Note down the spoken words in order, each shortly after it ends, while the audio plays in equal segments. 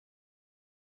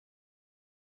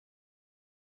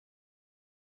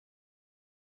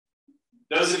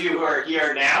those of you who are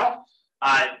here now,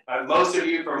 for most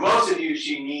of you,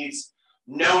 she needs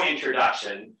no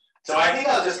introduction. So I think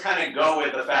I'll just kind of go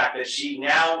with the fact that she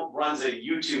now runs a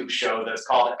YouTube show that's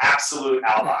called Absolute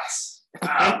Albats,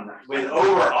 with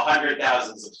over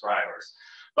 100,000 subscribers.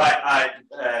 But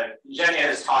Yevgenia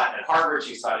has taught at Harvard,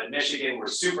 she's taught at Michigan. We're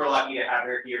super lucky to have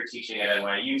her here teaching at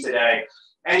NYU today.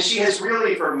 And she has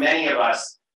really, for many of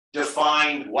us,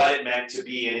 defined what it meant to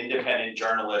be an independent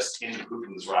journalist in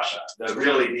Putin's Russia. The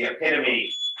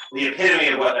epitome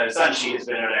of what that has done. She has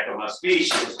been at Echo Must Be.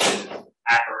 She has been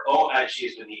at her own. She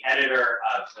has been the editor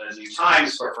of the New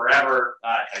Times for forever.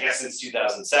 I guess since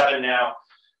 2007 now.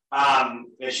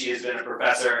 And she has been a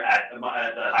professor at the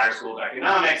Higher School of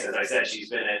Economics. As I said, she's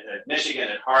been at Michigan,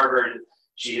 at Harvard.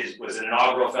 She was an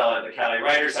inaugural fellow at the Kelly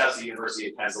Writers House at the University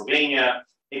of Pennsylvania.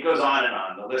 It goes on and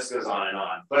on. The list goes on and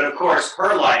on. But of course,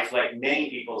 her life, like many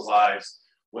people's lives,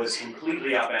 was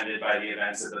completely upended by the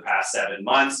events of the past 7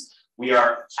 months. We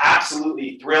are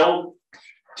absolutely thrilled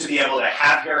to be able to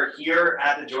have her here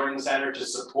at the Jordan Center to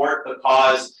support the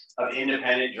cause of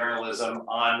independent journalism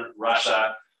on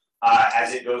Russia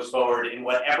as it goes forward in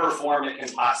whatever form it can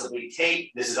possibly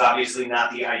take. This is obviously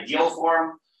not the ideal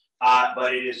form,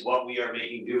 but it is what we are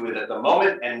making do with at the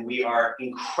moment. And we are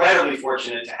incredibly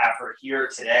fortunate to have her here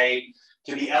today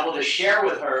to be able to share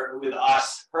with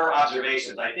us, her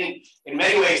observations. I think in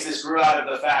many ways, this grew out of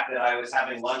the fact that I was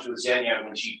having lunch with Yevgenia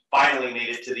when she finally made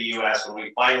it to the US, when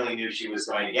we finally knew she was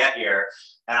going to get here.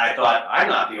 And I thought, I'm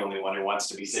not the only one who wants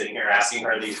to be sitting here asking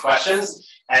her these questions.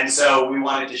 And so we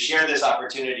wanted to share this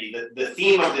opportunity. The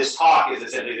theme of this talk is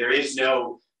essentially, there is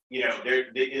no,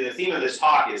 the theme of this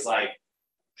talk is like,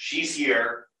 she's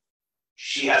here,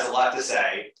 she has a lot to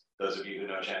say. Those of you who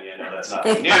know Yevgenia know that's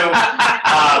nothing new.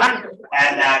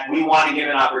 And that we want to give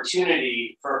an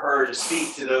opportunity for her to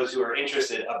speak to those who are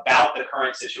interested about the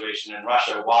current situation in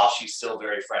Russia while she's still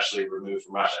very freshly removed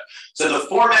from Russia. So the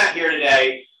format here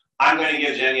today, I'm going to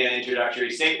give Yevgenia an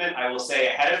introductory statement. I will say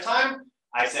ahead of time,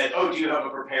 I said, oh, do you have a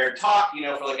prepared talk,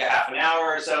 for like a half an hour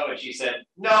or so? And she said,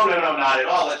 no, not at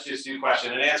all. Let's just do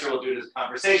question and answer. We'll do this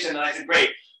conversation. And I said,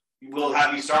 great, we'll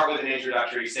have you start with an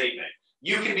introductory statement.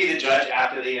 You can be the judge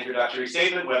after the introductory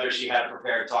statement, whether she had a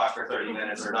prepared talk for 30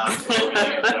 minutes or not before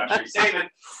the introductory statement.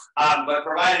 But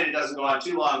provided it doesn't go on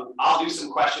too long, I'll do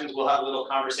some questions. We'll have a little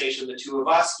conversation, the two of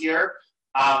us here,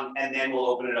 and then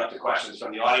we'll open it up to questions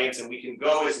from the audience, and we can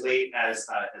go as late as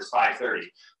 5:30.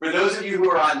 For those of you who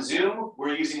are on Zoom,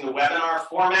 we're using the webinar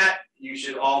format. You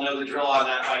should all know the drill on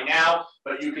that by now,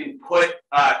 but you can put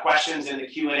questions in the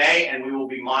Q&A, and we will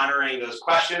be monitoring those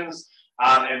questions.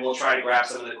 And we'll try to grab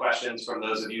some of the questions from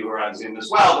those of you who are on Zoom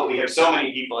as well. But we have so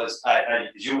many people, as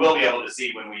you will be able to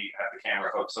see when we have the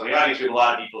camera focused on the audience. We have a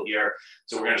lot of people here.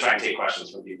 So we're going to try and take questions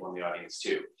from people in the audience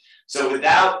too. So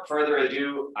without further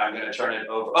ado, I'm going to turn it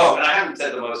over. Oh, and I haven't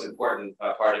said the most important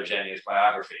part of Yevgenia's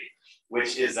biography,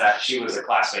 which is that she was a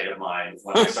classmate of mine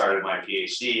when I started my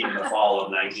PhD in the fall of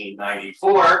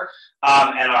 1994.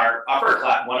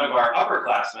 And one of our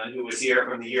upperclassmen who was here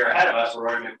from the year ahead of us,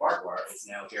 Rory McFarquhar, is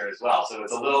now here as well. So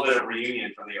it's a little bit of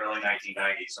reunion from the early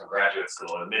 1990s from graduate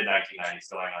school, and mid-1990s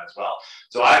going on as well.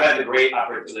 So I've had the great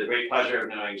pleasure of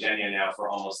knowing Yevgenia now for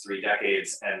almost 3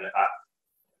 decades, and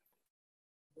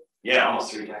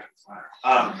almost 3 decades.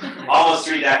 Almost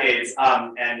 3 decades,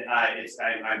 and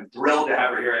I'm thrilled to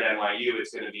have her here at NYU.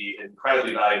 It's going to be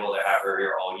incredibly valuable to have her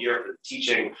here all year for the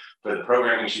teaching, for the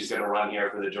programming she's going to run here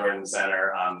for the Jordan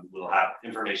Center. We'll have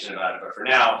information about it, but for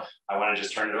now, I want to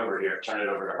just turn it over to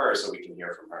her so we can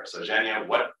hear from her. So Yevgenia,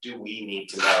 what do we need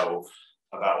to know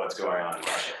about what's going on in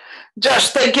Russia? Josh,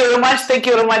 thank you very much. Thank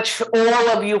you very much, all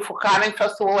of you, for coming.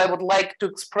 First of all, I would like to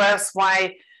express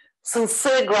my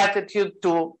sincere gratitude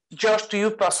to Josh, to you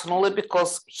personally,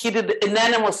 because he did an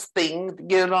enormous thing.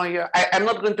 I'm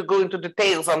not going to go into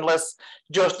details unless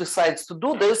Josh decides to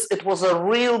do this. It was a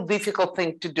real difficult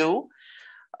thing to do.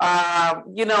 Of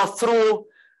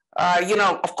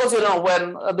course,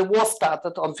 when the war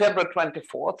started on February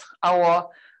 24th, our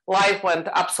life went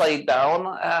upside down.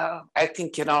 I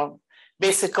think,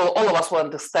 basically all of us will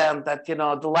understand that,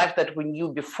 the life that we knew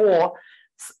before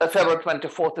February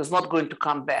 24th is not going to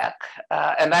come back.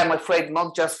 And I'm afraid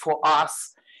not just for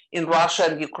us in Russia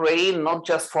and Ukraine, not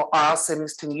just for us in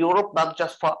Eastern Europe, not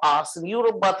just for us in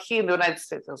Europe, but here in the United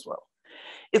States as well.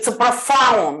 It's a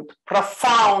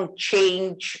profound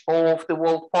change of the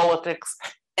world politics,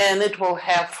 and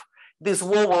this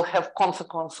war will have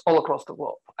consequence all across the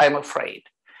globe, I'm afraid.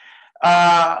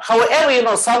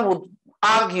 However, some would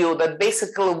argue that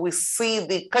basically we see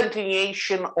the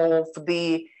continuation of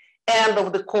the end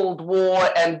of the Cold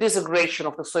War and disintegration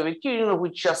of the Soviet Union,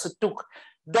 which just took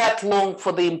that long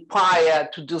for the empire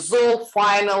to dissolve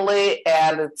finally,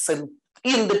 and it's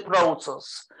in the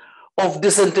process of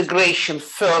disintegration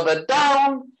further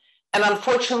down. And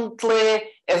unfortunately,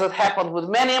 as it happened with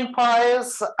many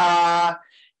empires,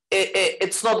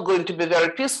 it's not going to be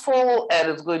very peaceful, and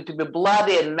it's going to be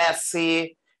bloody and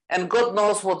messy. And God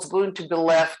knows what's going to be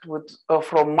left with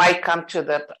from my country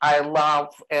that I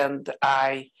love and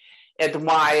I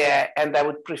admire, and I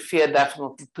would prefer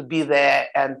definitely to be there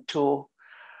and to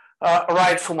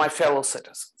write for my fellow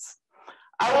citizens.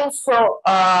 I also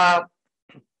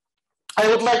I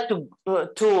would like to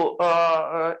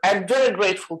I'm very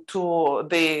grateful to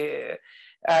the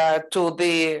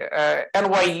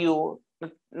NYU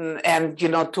and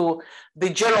to the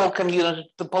general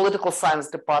community, the political science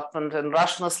department and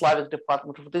Russian and Slavic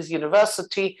department of this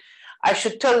university. I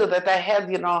should tell you that I had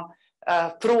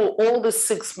through all the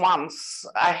 6 months,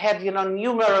 I had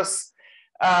numerous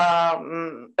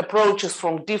approaches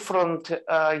from different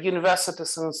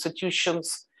universities and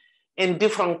institutions in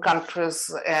different countries,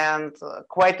 and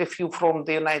quite a few from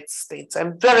the United States.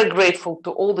 I'm very grateful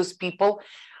to all these people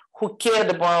who cared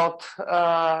about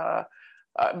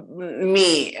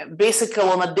me. Basically,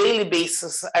 on a daily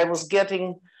basis, I was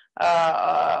getting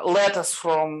letters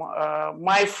from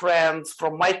my friends,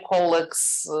 from my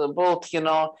colleagues, both,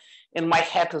 in my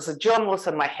hat as a journalist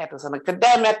and my hat as an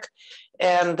academic,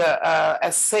 and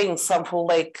as saying something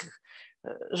like,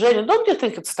 Zhenya, don't you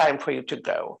think it's time for you to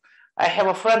go? I have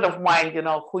a friend of mine,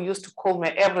 who used to call me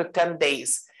every 10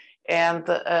 days, and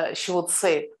she would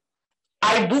say,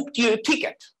 I booked you a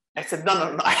ticket. I said, no,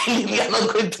 you're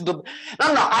not going to do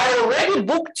that. No, I already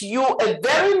booked you a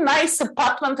very nice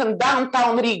apartment in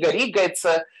downtown Riga. Riga,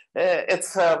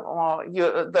 it's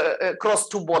across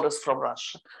 2 borders from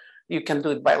Russia. You can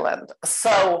do it by land.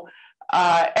 So,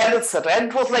 and etc. And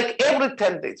it was like every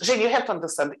 10 days. Zhenya, you have to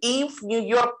understand, if New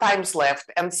York Times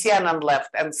left and CNN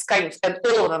left and Sky News and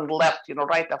all of them left,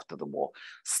 right after the war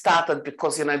started,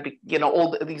 because,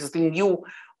 all these new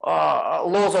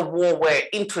laws of war were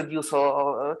introduced,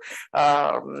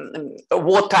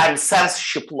 wartime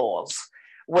censorship laws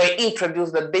were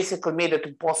introduced that basically made it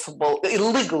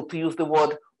illegal to use the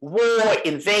word war,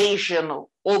 invasion,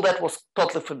 all that was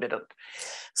totally forbidden.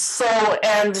 So,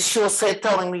 and she was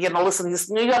telling me, listen, this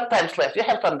New York Times left, you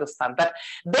have to understand that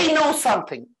they know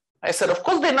something. I said, of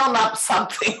course they know not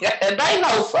something, and I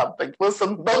know something.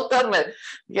 Listen, don't tell me,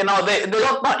 they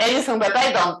don't know anything that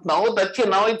I don't know, that,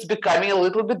 it's becoming a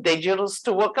little bit dangerous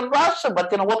to work in Russia,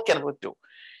 but, what can we do?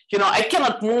 I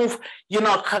cannot move,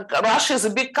 Russia is a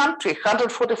big country,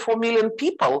 144 million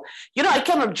people. I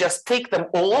cannot just take them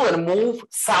all and move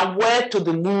somewhere to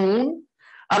the moon.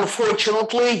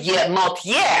 Unfortunately, not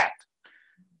yet.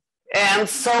 And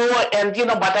so,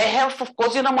 but I have, of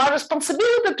course, my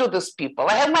responsibility to these people.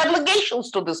 I have my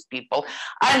obligations to these people.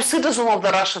 I'm a citizen of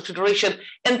the Russian Federation,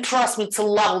 and trust me, it's a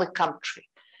lovely country.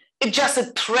 It's just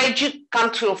a tragic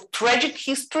country of tragic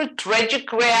history, tragic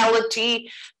reality,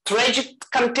 tragic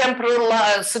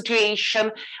contemporary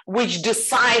situation, which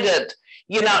decided,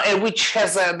 which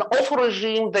has an awful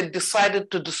regime that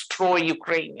decided to destroy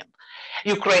Ukraine.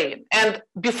 And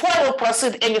before I will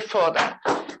proceed any further,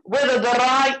 whether there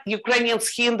are Ukrainians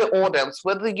here in the audience,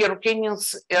 whether the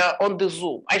Ukrainians on the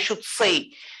Zoom, I should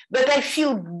say that I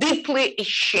feel deeply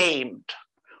ashamed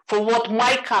for what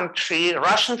my country,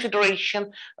 Russian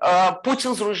Federation,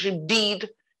 Putin's regime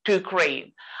did to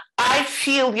Ukraine. I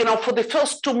feel, for the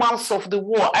first 2 months of the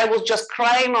war, I was just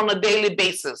crying on a daily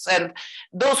basis. And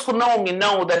those who know me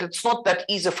know that it's not that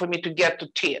easy for me to get to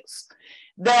tears.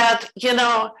 That,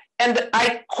 and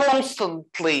I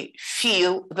constantly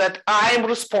feel that I'm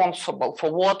responsible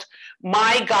for what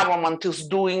my government is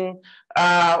doing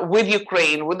with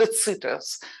Ukraine, with its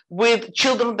citizens, with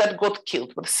children that got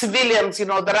killed, with civilians.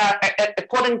 There are,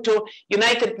 according to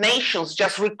United Nations,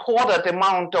 just recorded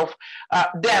amount of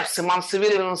deaths among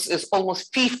civilians is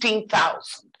almost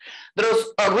 15,000. There is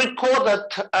a recorded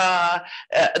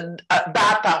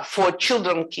data for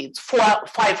children, kids,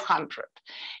 500.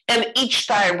 And each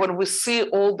time when we see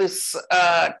all these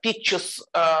pictures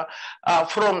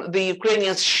from the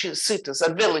Ukrainian cities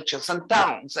and villages and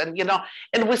towns, and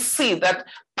and we see that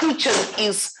Putin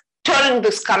is turning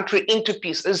this country into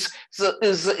pieces,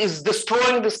 is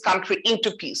destroying this country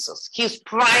into pieces. He's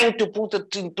trying to put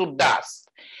it into dust.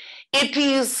 It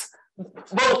is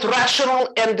both rational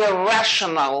and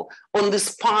irrational on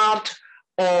this part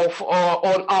of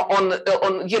on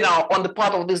the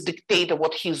part of this dictator,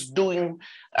 what he's doing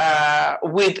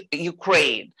with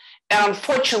Ukraine. And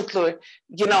unfortunately,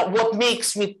 what makes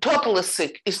me totally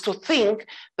sick is to think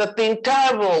that the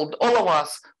entire world, all of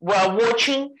us, were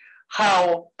watching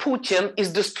how Putin is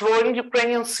destroying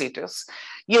Ukrainian cities.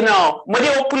 You know,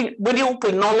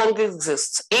 Mariupol no longer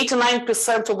exists.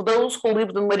 89% of those who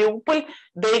lived in Mariupol,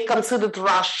 they considered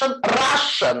Russian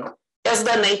as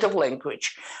their native language.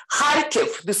 Kharkiv,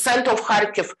 the center of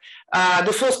Kharkiv,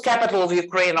 the first capital of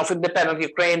Ukraine, of independent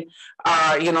Ukraine,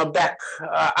 you know, back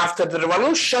after the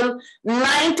revolution,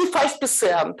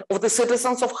 95% of the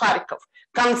citizens of Kharkiv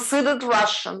considered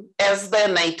Russian as their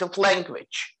native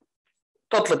language.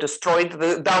 Totally destroyed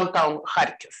the downtown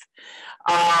Kharkiv.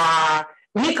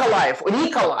 Nikolaev,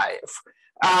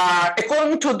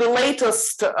 according to the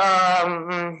latest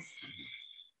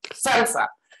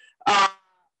census,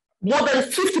 more than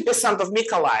 50% of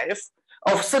Nikolaev,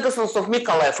 of citizens of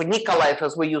Nikolaev, or Nikolaev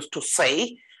as we used to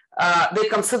say, they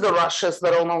consider Russia as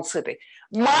their own city.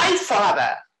 My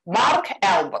father, Mark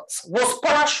Albats, was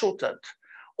parachuted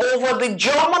over the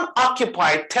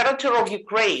German-occupied territory of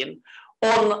Ukraine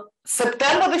on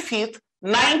September the 5th,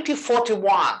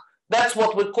 1941. That's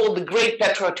what we call the Great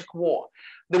Patriotic War,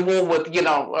 the war with, you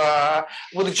know,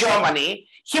 with Germany.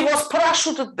 He was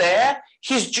parachuted there.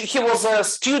 He was a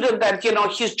student, and, you know,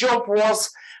 his job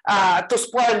was to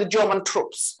spy on the German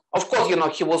troops. Of course, you know,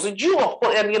 he was a Jew, of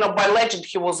course, and, you know, by legend,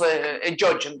 he was a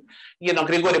Georgian, you know,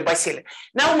 Grigory Basili.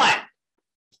 Now, mind,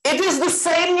 it is the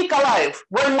same Nikolaev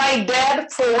when my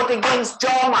dad fought against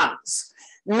Germans.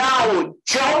 Now,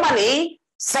 Germany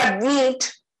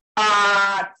submit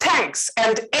tanks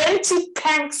and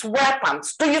anti-tanks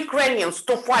weapons to Ukrainians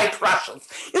to fight Russians.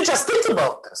 You just think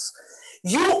about this.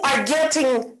 You are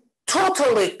getting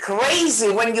totally crazy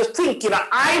when you think, you know,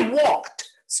 I walked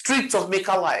streets of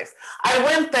Mykolaiv. I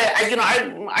went there, you know,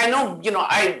 I know, you know,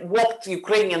 I walked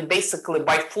Ukrainian basically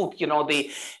by foot, you know,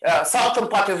 the southern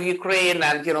part of Ukraine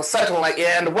and, you know, certainly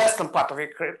and the western part of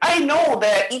Ukraine. I know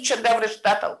that each and every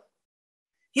shtetl.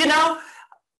 You know,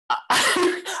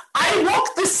 I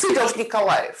walked the city of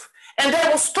Mykolaiv, and I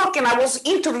was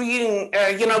interviewing,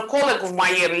 you know, a colleague of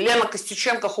mine, Lena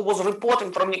Kostychenko, who was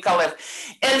reporting from Mykolaiv,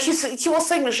 and he was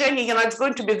saying, Zhenya, you know, it's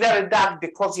going to be very dark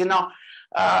because, you know,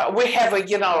 we have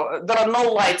you know, there are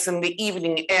no lights in the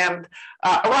evening, and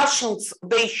Russians,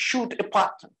 they shoot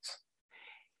apartments.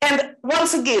 And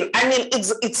once again, I mean,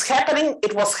 it's happening,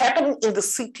 it was happening in the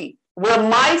city where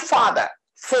my father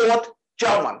fought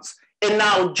Germans, and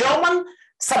now German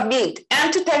submit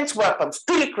anti-tank weapons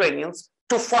to Ukrainians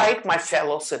to fight my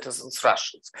fellow citizens,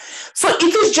 Russians. So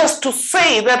it is just to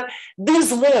say that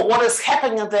this war, what is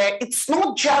happening there, it's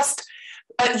not just,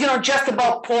 you know, just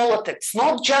about politics,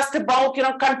 not just about, you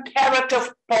know,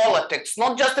 comparative politics,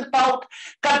 not just about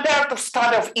comparative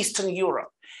study of Eastern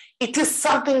Europe. It is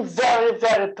something very,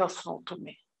 very personal to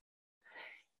me.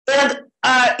 And,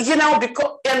 you know,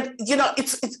 because, and, you know,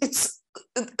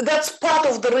 that's part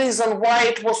of the reason why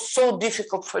it was so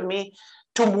difficult for me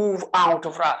to move out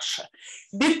of Russia,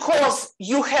 because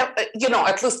you have, you know,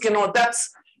 at least, you know, that's,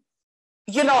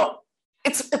 you know,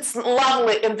 it's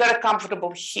lovely and very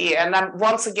comfortable here. And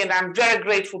once again, I'm very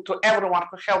grateful to everyone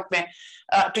who helped me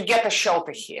to get a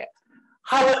shelter here.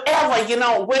 However, you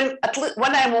know, when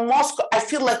I'm in Moscow, I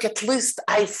feel like at least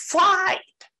I fight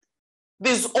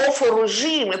this awful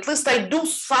regime. At least I do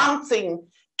something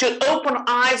to open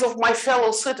eyes of my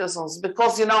fellow citizens,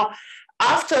 because, you know,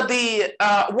 after the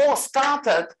war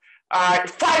started,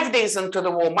 5 days into the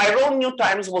war, my own New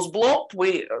Times was blocked.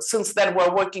 We, since then,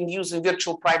 we're working using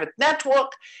virtual private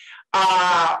network.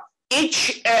 And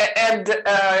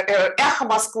Echo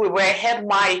Moskvy, where I had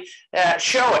my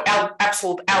show,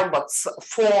 Absolute Albats,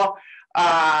 for,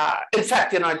 in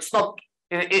fact, you know, it's not,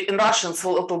 in Russian, it's a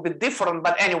little bit different,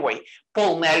 but anyway,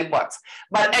 Polny Albats.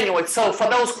 But anyway, so for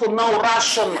those who know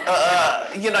Russian,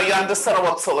 you know, you understand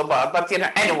what it's all about. But, you know,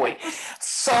 anyway,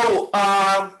 so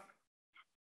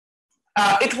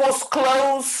it was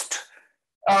closed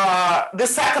the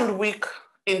second week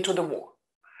into the war.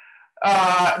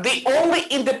 The only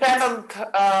independent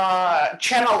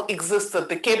channel existed,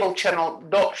 the cable channel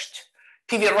Dozhd,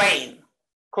 TV Rain,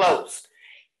 closed.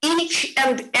 Each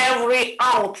and every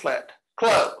outlet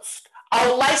closed.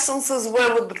 Our licenses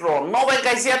were withdrawn. Novaya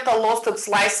Gazeta lost its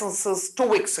licenses 2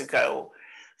 weeks ago.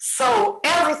 So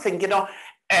everything, you know,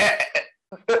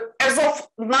 as of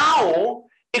now,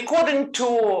 according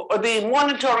to the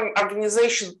monitoring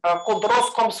organization called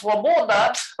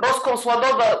Roskomsvoboda,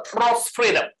 Ros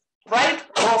Freedom, right?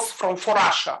 Ros for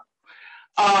Russia.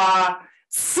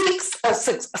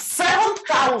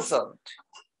 7,000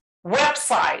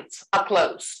 websites are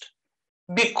closed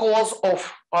because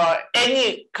of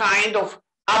any kind of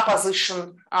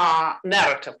opposition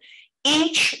narrative.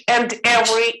 Each and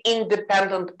every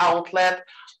independent outlet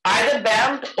either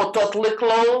banned or totally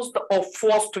closed or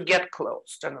forced to get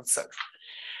closed and etc.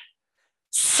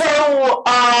 So,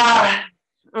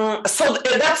 so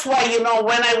that's why,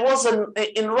 when I was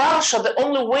in Russia, the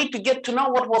only way to get to know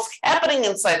what was happening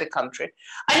inside the country,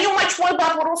 I knew much more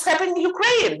about what was happening in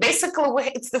Ukraine.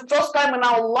 Basically, it's the first time in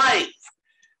our life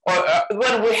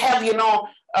when we have,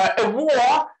 a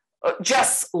war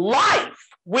just live.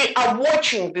 We are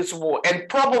watching this war, and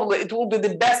probably it will be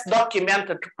the best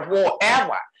documented war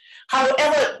ever.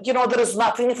 However, there is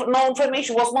no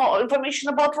information, was no information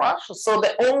about Russia. So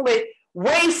the only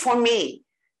way for me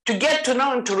to get to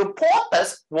know and to report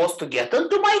this was to get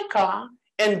into my car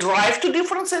and drive to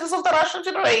different cities of the Russian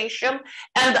Federation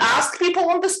and ask people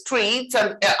on the streets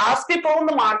and ask people on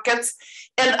the markets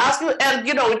and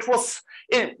it was,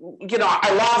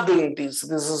 I love doing this.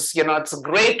 This is, it's a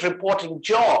great reporting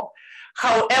job.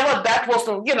 However, that was,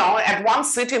 at one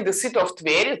city in the city of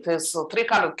Tver, it is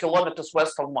 300 kilometers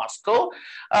west of Moscow,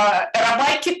 a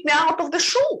rabbi kicked me out of the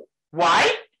shul.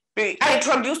 Why? I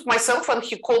introduced myself and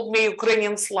he called me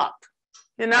Ukrainian slut,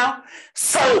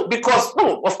 So, because,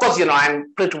 of course,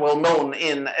 I'm pretty well known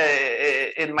in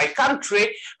my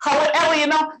country.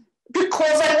 However,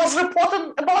 because I was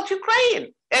reporting about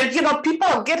Ukraine. And, people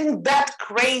are getting that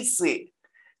crazy,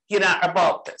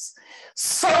 about this.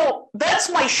 So that's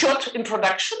my short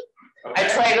introduction. Okay. I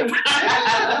tried it.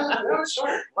 That was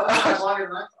short. Much longer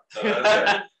than I thought. So that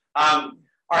was good.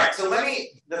 All right, so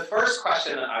the first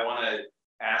question that I want to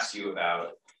ask you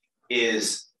about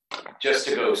is just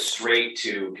to go straight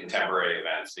to contemporary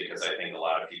events, because I think a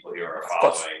lot of people here are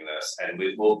following this, and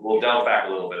we'll delve back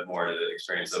a little bit more to the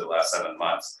experience of the last 7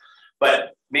 months.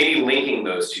 But maybe linking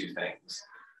those two things.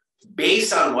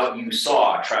 Based on what you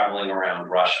saw traveling around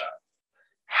Russia,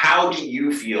 how do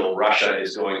you feel Russia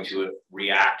is going to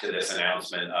react to this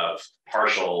announcement of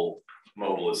partial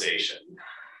mobilization?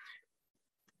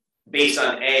 Based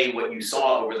on what you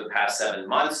saw over the past 7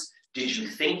 months, did you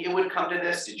think it would come to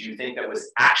this? Did you think that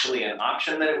was actually an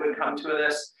option that it would come to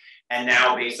this? And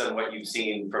now, based on what you've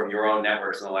seen from your own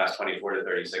networks in the last 24 to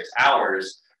 36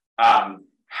 hours,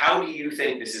 how do you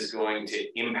think this is going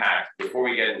to impact, before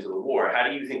we get into the war, how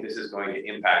do you think this is going to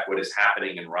impact what is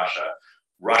happening in Russia?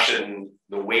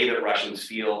 The way that Russians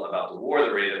feel about the war,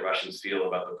 the way that Russians feel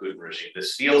about the Putin regime.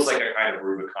 This feels like a kind of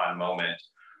Rubicon moment.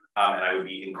 And I would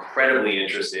be incredibly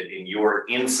interested in your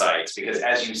insights, because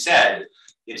as you said,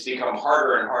 it's become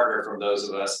harder and harder for those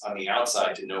of us on the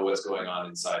outside to know what's going on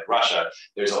inside Russia.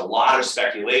 There's a lot of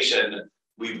speculation.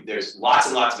 There's lots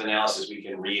and lots of analysis we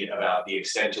can read about the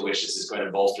extent to which this is going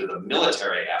to bolster the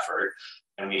military effort.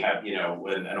 And we have,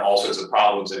 and all sorts of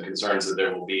problems and concerns that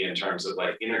there will be in terms of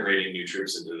like integrating new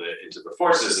troops into the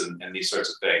forces and these sorts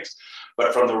of things.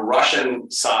 But from the Russian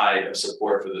side of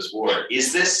support for this war,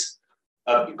 is this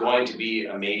going to be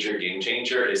a major game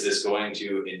changer? Is this going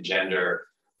to engender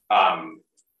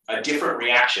a different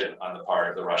reaction on the part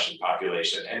of the Russian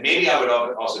population? And maybe I would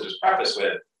also just preface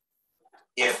with,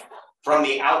 if from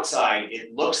the outside,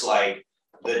 it looks like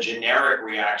the generic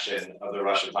reaction of the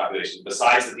Russian population,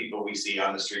 besides the people we see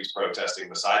on the streets protesting,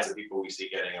 besides the people we see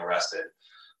getting arrested,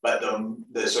 but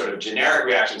the sort of generic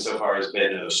reaction so far has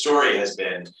been, and the story has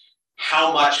been,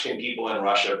 how much can people in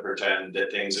Russia pretend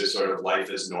that things are sort of life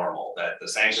is normal, that the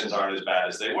sanctions aren't as bad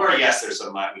as they were? Yes, there's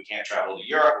some, we can't travel to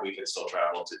Europe, we can still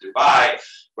travel to Dubai,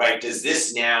 right? Does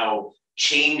this now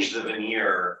change the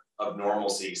veneer of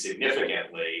normalcy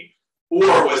significantly?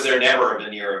 Or was there never a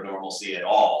veneer of normalcy at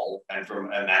all? And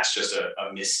that's just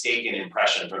a mistaken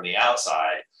impression from the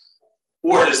outside?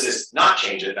 Or does this not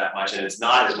change it that much, and it's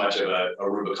not as much of a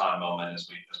Rubicon moment as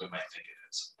we might think it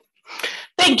is?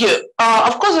 Thank you.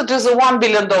 Of course, it is a $1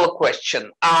 billion question.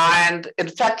 And in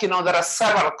fact, there are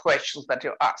several questions that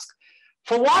you ask.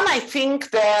 For one, I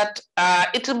think that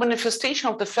it's a manifestation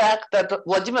of the fact that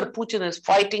Vladimir Putin is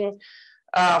fighting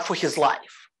for his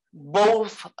life,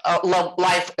 both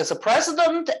life as a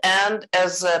president and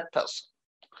as a person.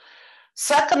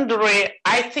 Secondary,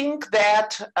 I think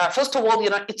that, first of all,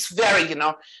 it's very,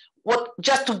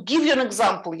 just to give you an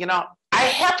example, I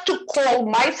have to call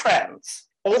my friends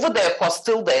over there who are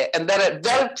still there, and there are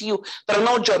very few, there are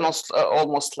no journalists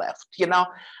almost left,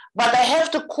 but I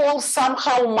have to call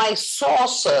somehow my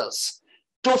sources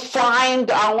to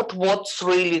find out what's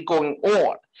really going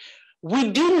on. We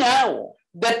do know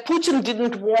that Putin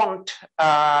didn't want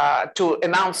to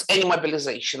announce any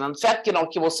mobilization. In fact,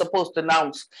 he was supposed to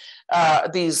announce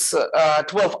these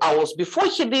 12 hours before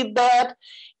he did that.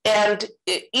 And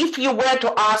if you were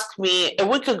to ask me a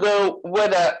week ago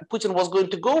whether Putin was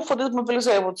going to go for this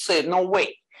mobilization, I would say no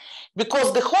way.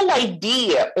 Because the whole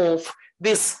idea of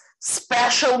this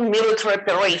special military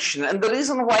operation, and the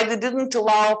reason why they didn't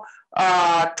allow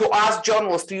to ask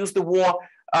journalists to use the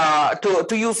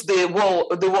to use the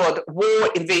word war,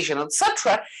 invasion,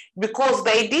 etc., because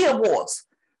the idea was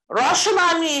Russian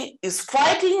army is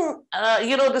fighting,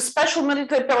 the special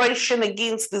military operation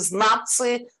against these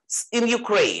Nazis in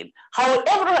Ukraine.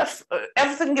 However,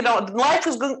 everything, life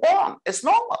is going on. It's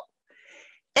normal.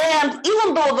 And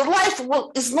even though the life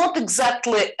is not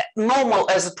exactly normal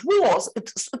as it was,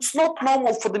 it's not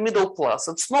normal for the middle class.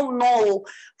 It's not normal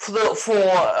for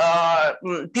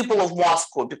people of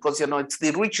Moscow because, it's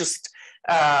the richest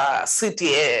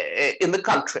city in the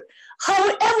country.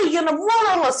 However, more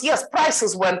or less, yes,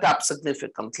 prices went up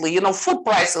significantly. Food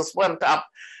prices went up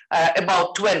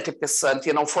about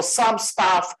 20%, for some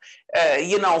stuff,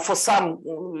 for some,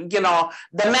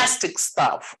 domestic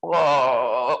stuff,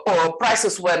 or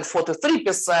prices went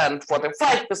 43%,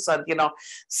 45%,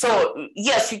 So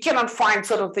yes, you cannot find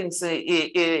certain things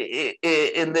in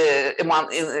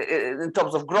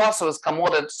terms of groceries,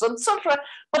 commodities, etc.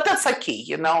 But that's okay,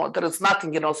 there is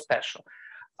nothing, special.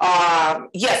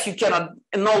 Yes, you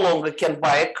no longer can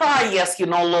buy a car. Yes, you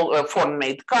no longer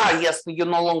foreign-made car. Yes, you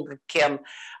no longer can.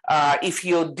 If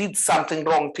you did something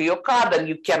wrong to your car, then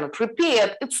you cannot repair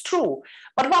it. It's true,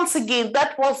 but once again,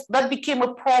 that became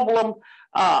a problem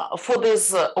for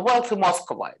these wealthy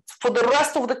Muscovites. For the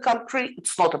rest of the country,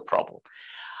 it's not a problem.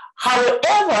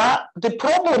 However, the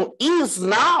problem is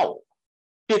now,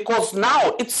 because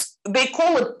now they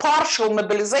call it partial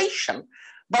mobilization.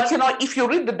 But if you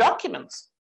read the documents,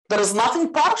 there is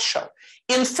nothing partial.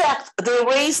 In fact, they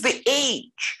raise the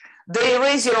age. They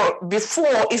raise,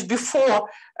 before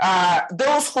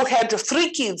those who had 3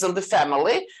 kids in the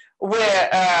family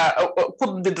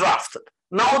couldn't be drafted.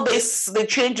 Now they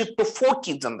change it to 4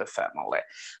 kids in the family.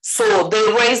 So they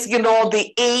raise,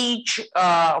 the age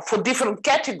for different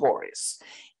categories.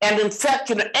 And in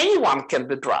fact, anyone can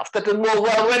be drafted. And we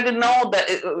already know that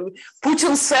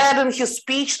Putin said in his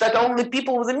speech that only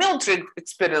people with a military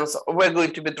experience were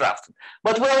going to be drafted.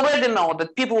 But we already know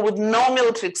that people with no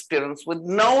military experience, who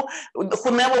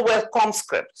never were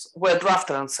conscripts, were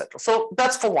drafted, etc. So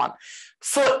that's for one.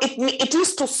 So it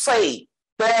is to say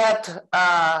that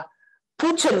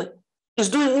Putin is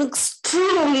doing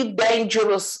extremely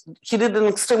dangerous. He did an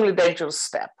extremely dangerous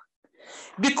step.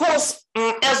 Because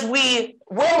as we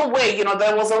well aware,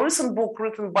 there was a recent book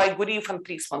written by Guriev and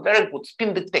Trisman, very good,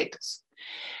 Spin Dictators.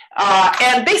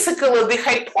 And basically the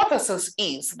hypothesis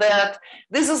is that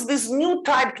this is this new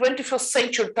type, 21st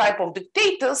century type of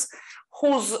dictators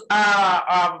whose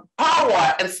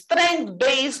power and strength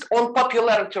based on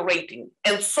popularity rating.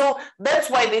 And so that's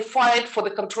why they fight for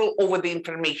the control over the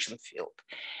information field.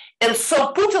 And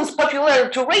so Putin's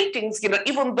popularity ratings,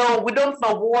 even though we don't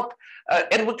know what,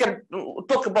 and we can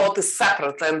talk about this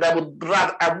separately, and I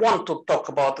want to talk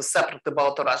about this separately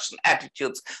about the Russian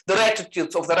attitudes, the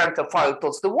attitudes of the rank and file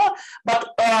towards the war,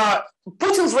 but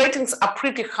Putin's ratings are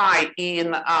pretty high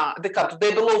in the country.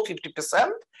 They're below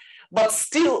 50%, but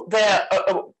still they're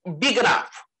big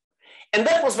enough. And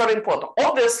that was very important.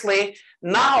 Obviously,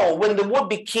 now when the war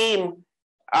became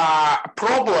a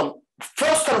problem,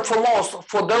 first and foremost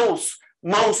for those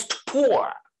most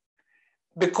poor,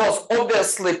 because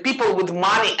obviously people with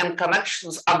money and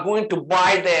connections are going to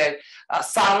buy their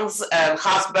sons and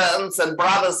husbands and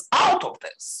brothers out of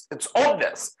this. It's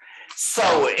obvious.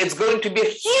 So it's going to be a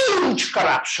huge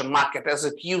corruption market as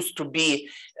it used to be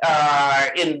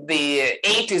in the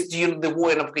 80s during the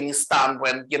war in Afghanistan,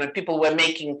 when people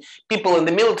in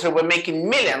the military were making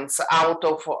millions out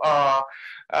of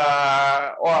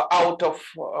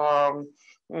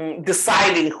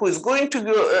deciding who is going to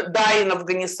die in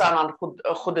Afghanistan and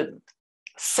who didn't.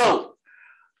 So,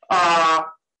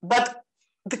 but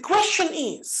the question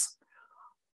is,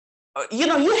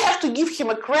 you have to give him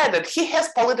a credit. He has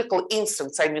political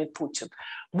instincts, Putin.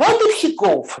 Why did he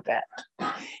go for that?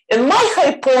 And my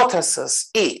hypothesis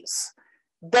is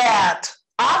that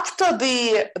after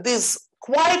this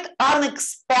quite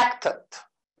unexpected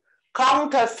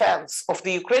counteroffensive of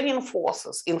the Ukrainian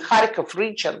forces in Kharkiv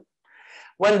region,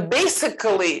 when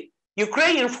basically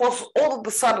Ukrainian forces all of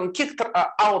a sudden kicked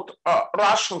out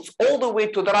Russians all the way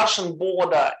to the Russian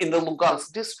border in the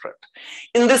Lugansk district.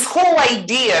 In this whole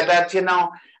idea that,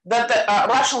 that the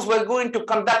Russians were going to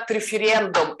conduct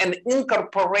referendum and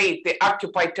incorporate the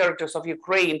occupied territories of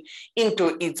Ukraine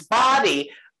into its body,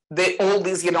 all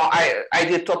these,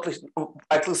 idea totally,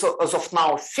 at least as of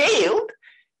now, failed.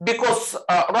 Because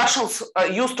Russians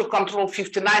used to control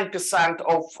 59%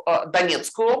 of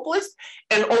Donetsk Oblast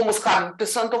and almost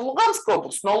 100% of Lugansk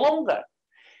Oblast, no longer.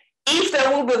 if there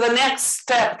will be the next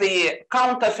step, the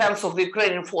counteroffensive of the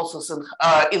Ukrainian forces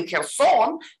in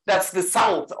Kherson, that's the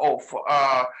south of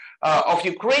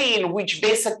Ukraine, which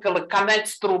basically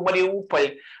connects through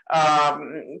Mariupol,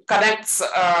 connects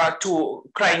to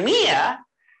Crimea,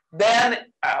 then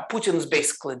Putin is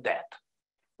basically dead,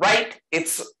 right?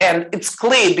 It's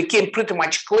clear, it became pretty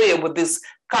much clear with this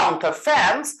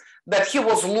counteroffensive that he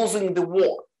was losing the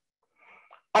war.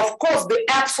 Of course, the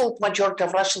absolute majority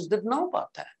of Russians didn't know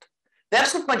about that. The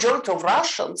absolute majority of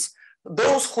Russians,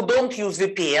 those who don't use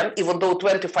VPN, even though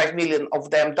 25 million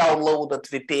of them downloaded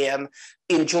VPN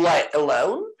in July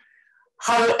alone,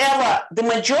 however, the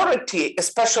majority,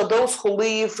 especially those who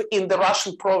live in the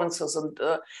Russian provinces and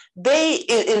they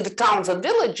in the towns and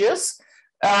villages,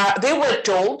 they were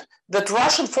told that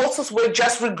Russian forces were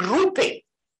just regrouping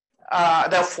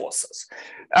their forces.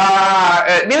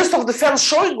 Minister of Defense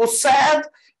Shoigu said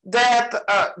that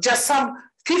just some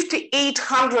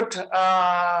 5,800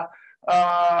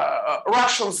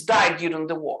 Russians died during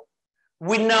the war.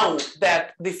 We know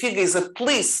that the figure is at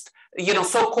least,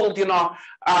 so-called, the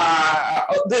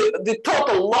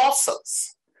total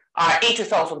losses are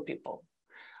 80,000 people.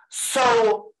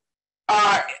 So,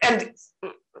 why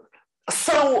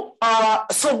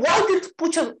did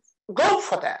Putin go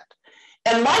for that?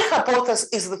 And my hypothesis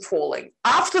is the following: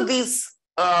 after this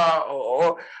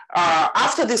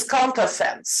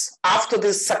counteroffensive, after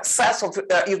the success of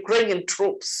Ukrainian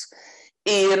troops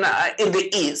in the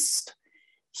east,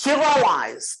 he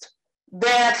realized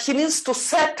that he needs to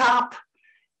set up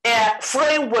a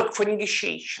framework for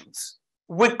negotiations.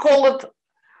 We call it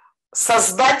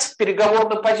создать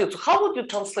переговорную позицию. How would you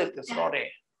translate this,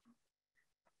 Rory?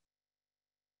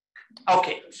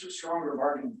 Okay. It's a stronger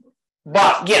bargaining.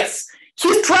 But yes,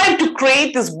 he's trying to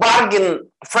create this bargain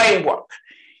framework,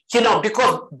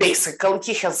 because basically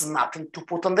he has nothing to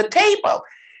put on the table.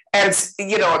 And,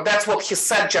 that's what he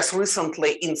said just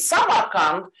recently in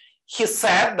Samarkand. He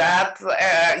said that,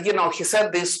 he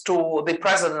said this to the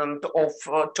president of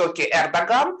Turkey,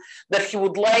 Erdogan, that he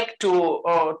would like to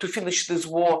finish this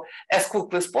war as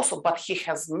quickly as possible, but he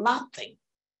has nothing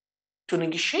to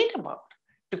negotiate about.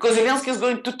 Because Zelensky is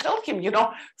going to tell him,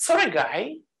 sorry,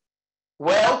 guy,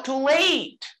 well, too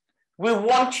late. We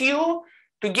want you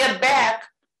to get back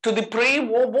to the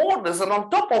pre-war borders. And on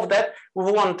top of that,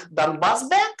 we want Donbass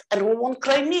back and we want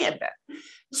Crimea back.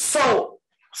 So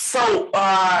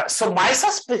my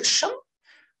suspicion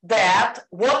that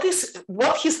what he's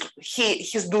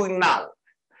doing now,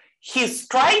 he's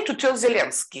trying to tell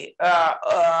Zelensky,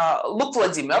 look,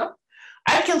 Vladimir,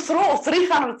 I can throw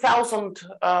 300,000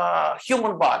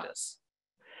 human bodies.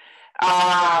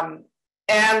 All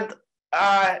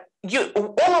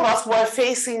of us were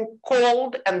facing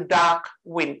cold and dark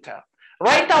winter.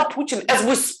 Right now, Putin, as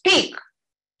we speak,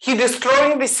 he's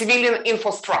destroying the civilian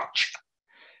infrastructure.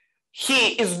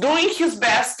 He is doing his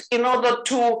best in order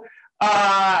so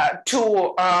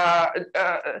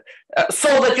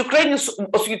that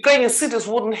Ukrainian cities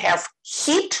wouldn't have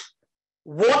heat,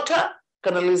 water,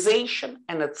 canalization,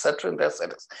 and etc. in their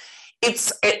cities.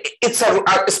 It's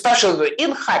especially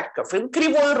in Kharkov, in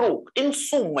Kryvyi Rog, in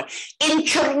Sumy, in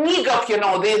Chernigov,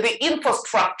 the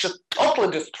infrastructure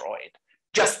totally destroyed,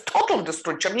 just totally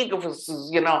destroyed. Chernigov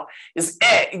is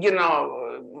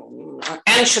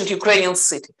ancient Ukrainian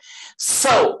city.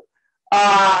 So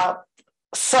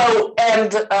that's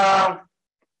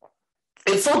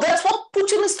what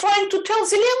Putin is trying to tell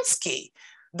Zelensky,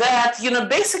 that,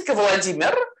 basically,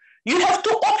 Vladimir, you have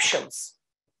two options.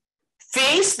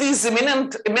 Face this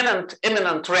imminent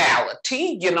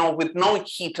reality, with no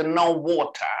heat and no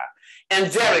water and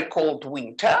very cold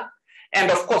winter. And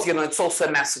of course, it's also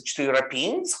a message to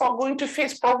Europeans who are going to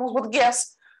face problems with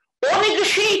gas, or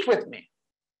negotiate with me.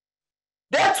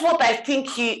 That's what I think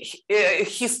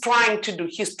he's trying to do.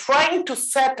 He's trying to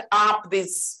set up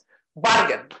this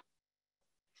bargain.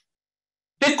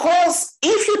 Because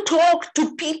if you talk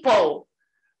to people,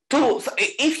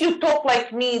 if you talk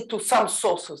like me to some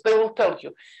sources, they will tell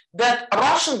you that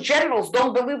Russian generals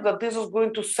don't believe that this is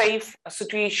going to save a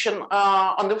situation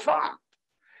on the front.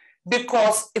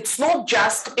 Because it's not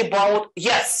just about,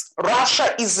 yes,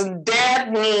 Russia is in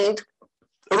dead need,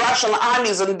 Russian army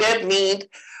is in dead need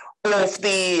of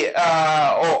the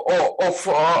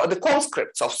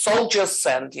conscripts, of soldiers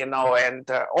and,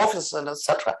 and officers and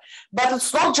etc. But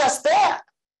it's not just that.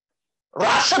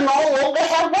 Russia no longer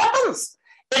has weapons.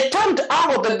 it turned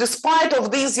out that despite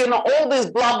of these, all this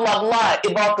blah, blah, blah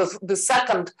about the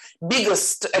second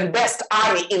biggest and best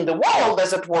army in the world,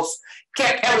 as it was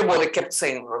everybody kept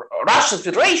saying, Russian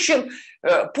Federation,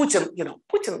 Putin,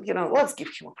 let's give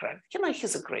him a credit.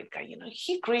 He's a great guy.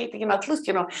 He created, at least,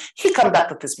 he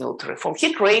conducted this military reform.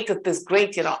 He created this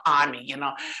great, army,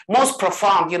 most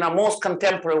profound, most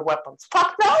contemporary weapons.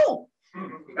 Fuck no.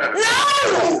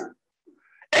 No.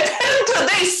 And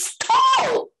they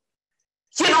stole.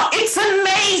 It's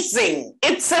amazing.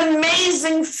 It's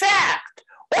amazing fact.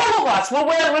 All of us, we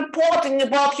were reporting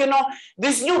about,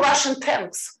 these new Russian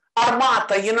tanks,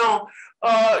 Armata,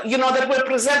 that were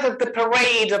presented at the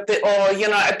parade at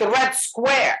the Red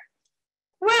Square.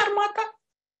 Where Armata?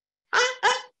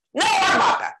 No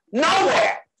Armata.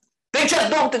 Nowhere. They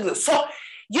just don't exist. So,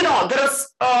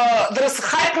 there's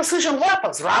high precision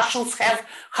weapons. Russians have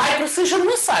high precision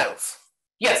missiles.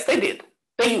 Yes, they did.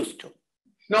 They used to.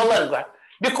 No longer.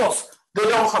 Because they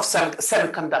don't have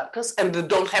semiconductors and they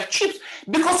don't have chips.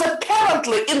 Because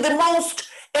apparently in the most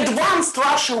advanced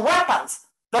Russian weapons,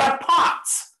 there are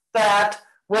parts that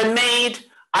were made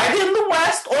either in the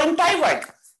West or in Taiwan.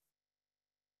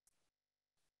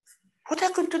 What are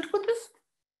you going to do with this?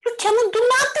 You cannot do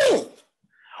nothing.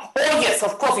 Oh yes,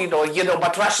 of course,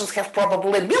 but Russians have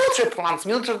probably military plants,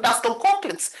 military industrial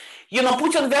complex.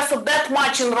 Putin invested that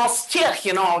much in Rostech,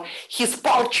 his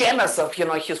Paul Chernosov,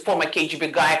 his former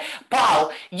KGB guy,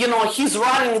 Paul, he's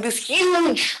running this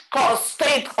huge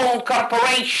state-owned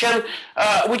corporation,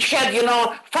 which had,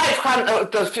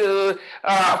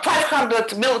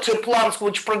 500 military plants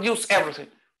which produce everything.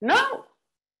 No,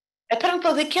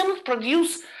 apparently they cannot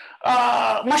produce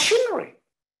machinery.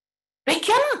 They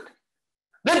cannot.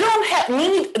 They don't have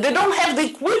the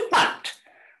equipment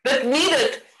that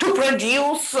needed to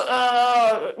produce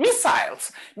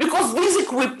missiles, because this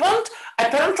equipment,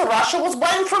 apparently Russia was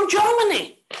buying from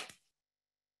Germany.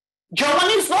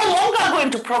 Germany is no longer going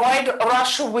to provide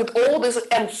Russia with all this,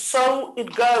 and so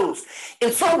it goes.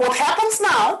 And so what happens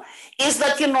now is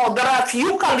that, there are a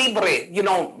few calibri,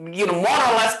 more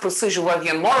or less precision, more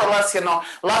or less,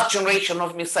 last generation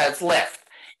of missiles left.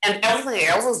 And everything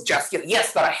else is just,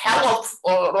 yes, there are a hell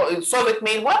of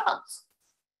Soviet-made weapons.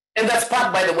 And that's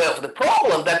part, by the way, of the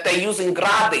problem that they're using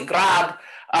Grad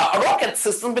rocket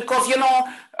system, because, you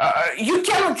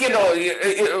cannot,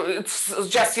 it's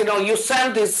just, you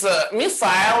send this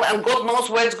missile and God knows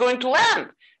where it's going to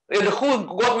land.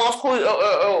 God knows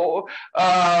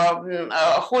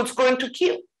who it's going to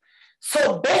kill.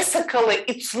 So basically,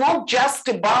 it's not just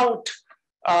about,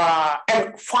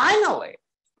 and finally,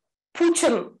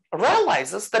 Putin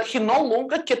realizes that he no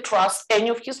longer can trust any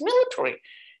of his military,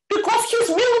 because his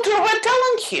military were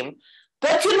telling him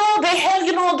that, they have,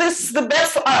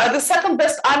 the second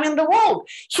best army in the world.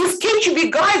 His KGB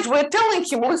guys were telling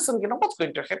him, listen, what's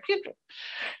going to happen?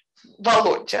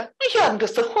 Volodya, you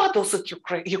understand, who are those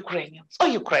Ukrainians? Oh,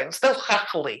 Ukrainians, they're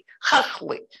hachli.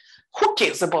 Who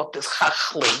cares about this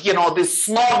hachli? This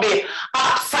snobby,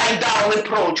 upside-down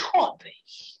approach. Who are they?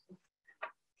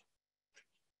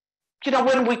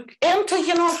 When we enter,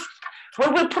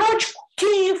 when we approach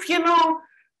Kyiv,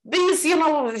 this,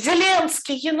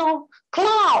 Zelensky,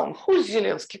 clown. Who's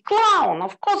Zelensky? Clown.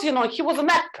 Of course, he was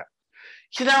an actor.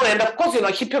 And of course,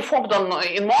 he performed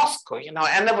in Moscow, and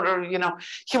never,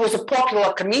 he was a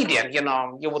popular comedian,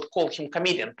 you would call him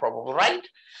comedian probably, right?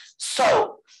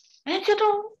 So, and he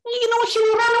will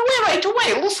run away right away.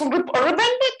 Listen, remember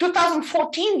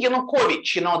 2014,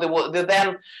 Yanukovych, the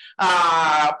then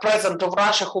president of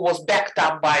Russia, who was backed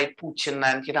up by Putin,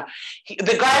 and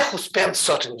the guy who spent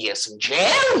certain years in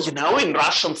jail, in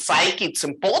Russian psyche, it's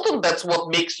important. That's what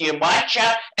makes you a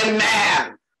macho, a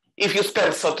man, if you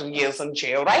spend certain years in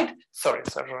jail, right? Sorry.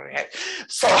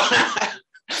 So.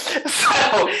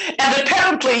 So, and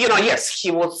apparently, yes,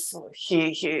 he was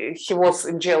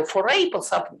in jail for rape or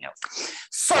something else.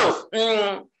 So,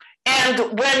 and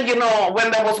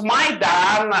when there was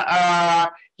Maidan,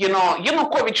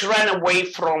 Yanukovych ran away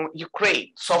from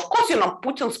Ukraine. So of course,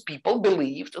 Putin's people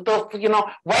believed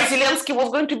that, why Zelensky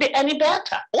was going to be any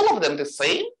better. All of them the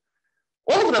same.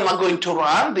 All of them are going to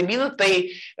run the minute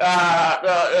they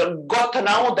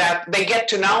get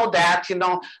to know that,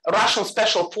 Russian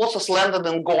special forces landed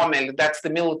in Gomel. That's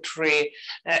the military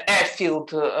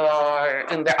airfield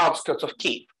in the outskirts of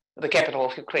Kyiv, the capital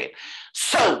of Ukraine.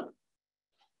 So,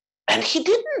 and he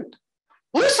didn't.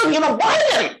 Listen,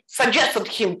 Biden suggested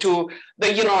him to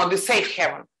the safe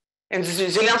haven. And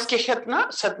Zelensky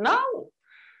said no.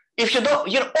 If you don't,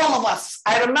 all of us,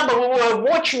 I remember we were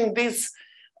watching this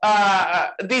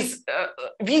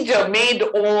video made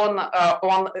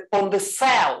on the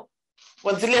cell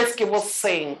when Zelensky was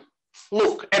saying,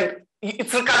 look, and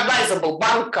it's recognizable,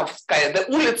 Bankovskaya, the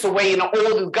Ulitsa where,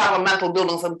 all the governmental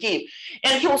buildings in Kiev.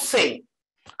 And he was saying,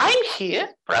 I'm here,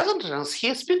 President is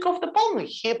here, Speaker of the Parliament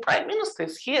here, Prime Minister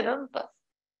is here.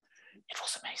 It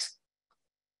was amazing.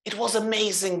 It was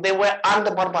amazing. They were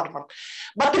under bombardment.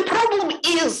 But the problem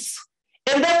is,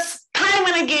 and that's time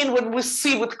and again what we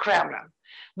see with Kremlin,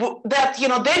 that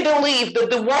they believe that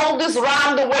the world is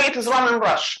run the way it is run in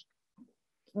Russia.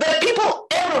 That people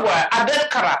everywhere are that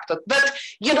corrupted, that,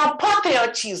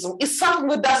 patriotism is something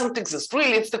that doesn't exist.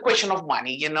 Really, it's the question of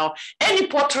money, Any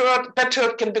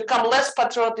patriot can become less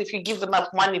patriot if you give enough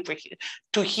money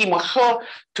to him or her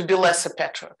to be less a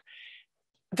patriot.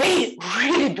 They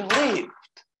really believed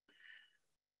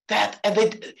that, and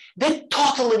they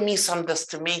totally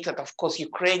misunderestimated, of course,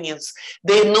 Ukrainians.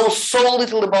 They know so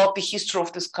little about the history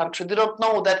of this country. They don't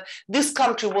know that this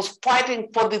country was fighting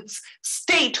for its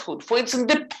statehood, for its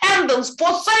independence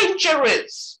for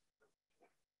centuries.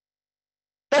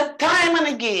 That time and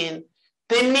again,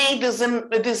 they made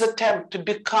this attempt to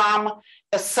become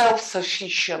a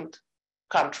self-sufficient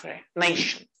country,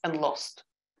 nation, and lost.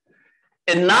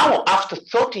 And now, after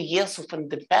 30 years of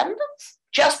independence,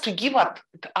 just to give it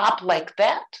up like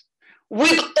that,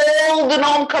 with all the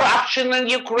non-corruption in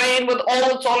Ukraine, with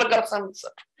all its oligarchs,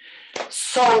 etc.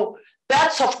 So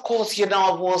that's, of course,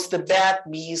 was the bad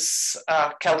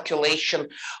miscalculation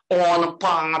on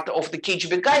part of the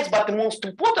KGB guys. But the most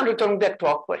important, returning back to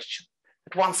our question,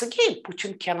 that once again,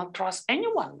 Putin cannot trust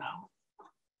anyone now.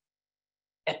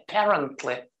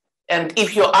 Apparently. And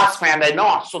if you ask me, and I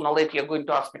know sooner or later you're going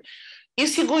to ask me,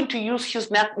 is he going to use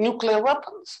his nuclear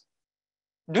weapons?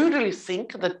 Do you really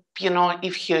think that,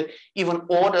 if he even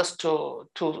orders to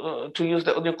use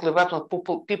the nuclear weapon,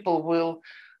 people will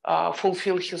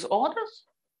fulfill his orders?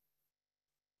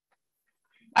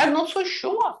 I'm not so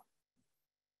sure.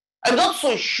 I'm not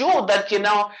so sure that,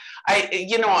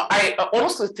 I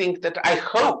honestly think that I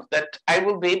hope that I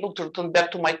will be able to return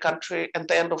back to my country at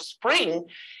the end of spring,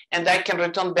 and I can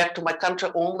return back to my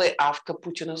country only after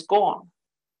Putin is gone.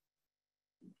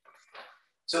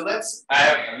 So I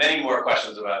have many more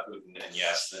questions about Putin, and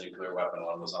yes, the nuclear weapon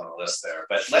one was on the list there.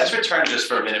 But let's return just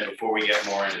for a minute before we get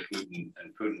more into Putin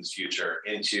and Putin's future,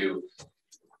 into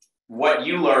what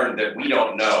you learned that we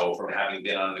don't know from having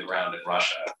been on the ground in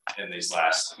Russia in these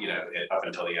last, up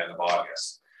until the end of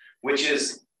August, which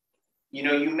is,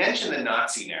 you mentioned the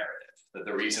Nazi narrative, that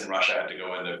the reason Russia had to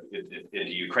go into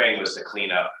Ukraine was to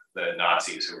clean up the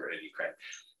Nazis who were in Ukraine.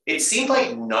 It seemed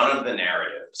like none of the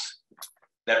narratives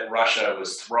that Russia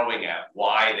was throwing at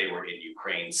why they were in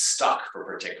Ukraine stuck for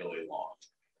particularly long.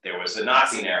 There was the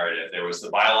Nazi narrative, there was the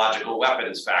biological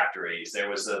weapons factories, there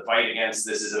was the fight against,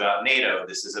 this is about NATO,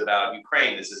 this is about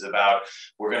Ukraine, this is about,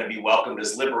 we're going to be welcomed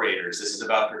as liberators, this is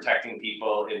about protecting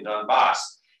people in Donbass,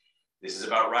 this is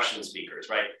about Russian speakers,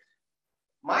 right?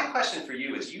 My question for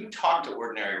you is, you talked to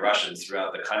ordinary Russians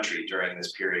throughout the country during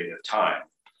this period of time.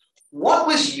 What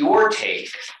was your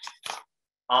take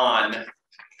on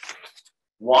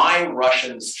why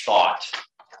Russians thought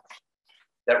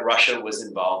that Russia was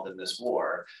involved in this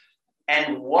war?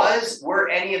 And were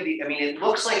any of it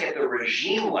looks like at the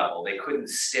regime level, they couldn't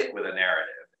stick with a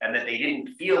narrative and that they didn't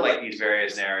feel like these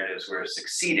various narratives were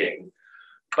succeeding.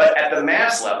 But at the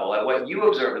mass level, at what you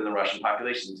observed in the Russian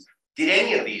populations, did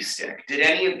any of these stick? Did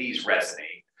any of these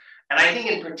resonate? And I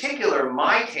think in particular,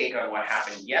 my take on what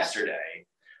happened yesterday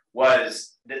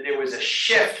was that there was a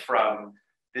shift from,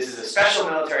 this is a special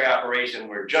military operation,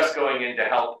 we're just going in to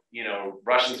help,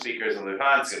 Russian speakers in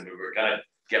Luhansk, and we were going to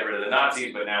get rid of the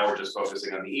Nazis, but now we're just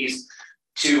focusing on the East,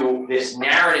 to this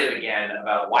narrative again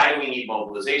about why do we need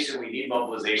mobilization? We need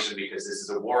mobilization because this is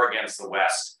a war against the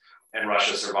West and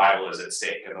Russia's survival is at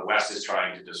stake, and the West is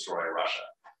trying to destroy Russia,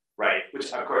 right?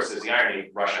 Which of course is the irony of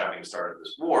Russia having started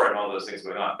this war and all those things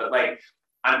going on. But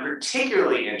I'm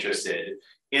particularly interested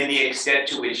in the extent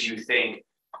to which you think,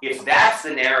 if that's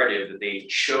the narrative that they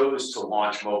chose to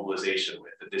launch mobilization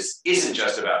with, that this isn't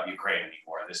just about Ukraine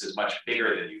anymore, this is much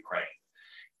bigger than Ukraine,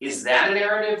 is that a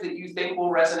narrative that you think will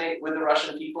resonate with the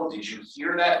Russian people? Did you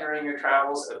hear that during your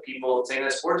travels of people saying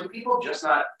this, or do people just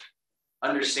not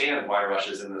understand why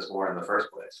Russia's in this war in the first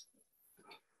place?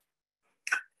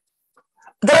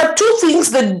 There are two things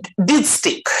that did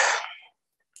stick,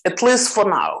 at least for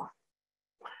now.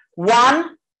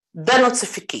 One,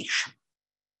 denazification.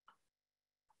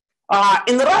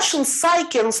 In the Russian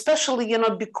psyche, and especially,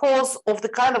 because of the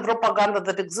kind of propaganda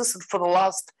that existed for the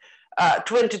last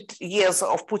 20 years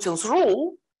of Putin's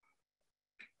rule,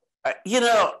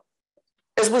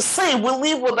 as we say, we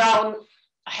live with our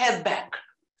head back.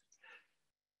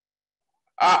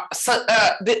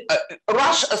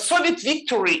 Soviet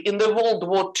victory in the World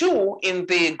War II, in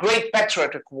the Great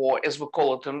Patriotic War, as we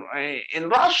call it in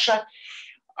Russia,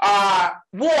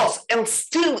 was and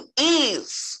still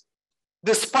is,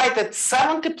 despite that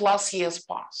 70 plus years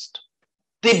past,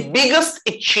 the biggest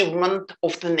achievement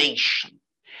of the nation.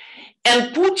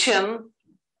 And Putin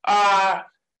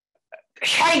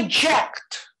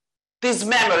hijacked this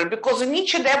memory, because in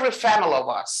each and every family of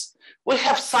us, we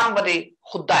have somebody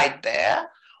who died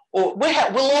there, or we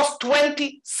lost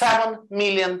 27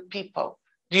 million people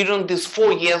during these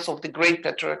 4 years of the Great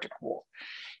Patriotic War.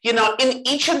 You know, in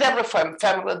each and every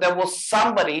family, there was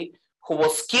somebody who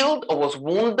was killed or was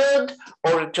wounded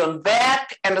or returned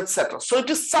back, and etc. So it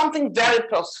is something very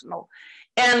personal.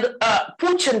 And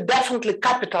Putin definitely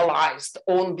capitalized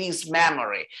on this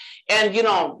memory. And, you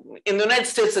know, in the United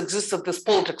States existed this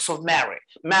politics of memory.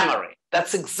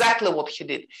 That's exactly what he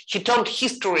did. He turned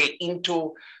history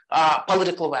into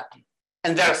political weapon,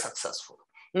 and very successful.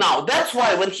 Now, that's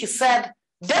why when he said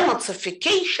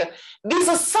denazification, this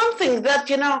is something that,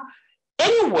 you know,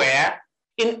 anywhere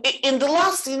in the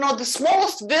last, you know, the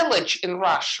smallest village in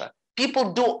Russia,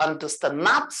 people do understand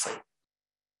Nazi.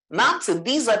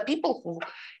 These are people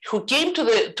who came to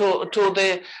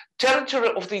the territory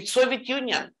of the Soviet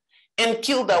Union and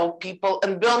killed our people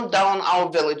and burned down our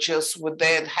villages with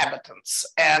their inhabitants,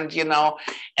 and, you know,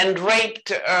 and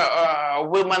raped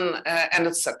women and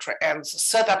etc. and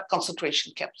set up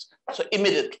concentration camps. So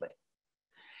immediately.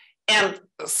 And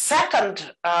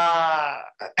second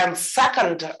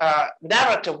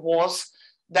narrative was,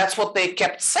 that's what they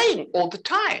kept saying all the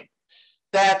time,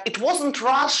 that it wasn't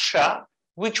Russia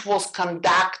which was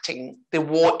conducting the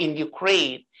war in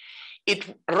Ukraine.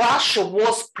 Russia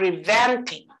was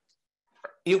preventing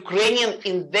Ukrainian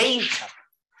invasion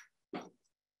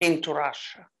into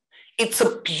Russia. It's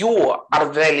a pure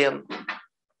Orwellian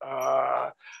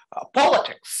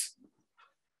politics.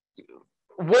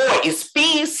 War is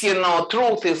peace, you know,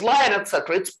 truth is lying,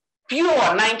 etc. It's pure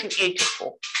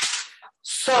 1984.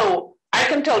 So I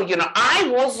can tell you, I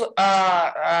was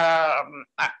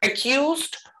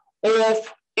accused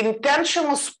of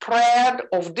intentional spread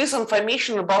of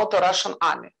disinformation about the Russian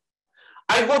army.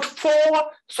 I got 4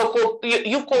 so-called,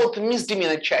 you call it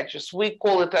misdemeanor charges, we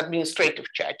call it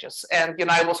administrative charges. And, you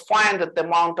know, I was fined at the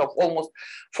amount of almost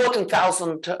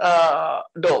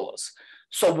 $14,000.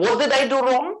 So what did I do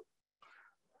wrong?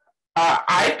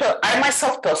 I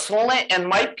myself personally and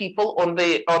my people on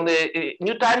the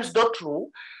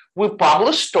newtimes.ru, we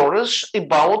published stories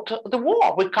about the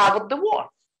war. We covered the war.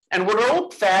 And we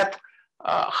wrote that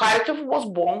Kharkiv was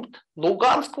bombed,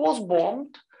 Lugansk was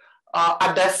bombed,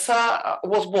 Odessa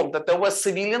was bombed, that there were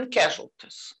civilian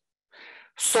casualties.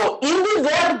 So in the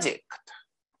verdict,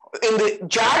 the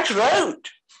judge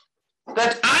wrote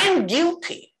that I'm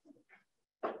guilty.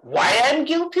 Why I'm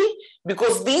guilty?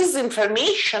 Because this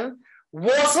information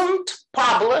wasn't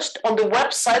published on the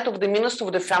website of the Ministry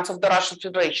of Defense of the Russian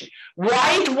Federation.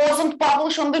 Why it wasn't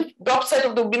published on the website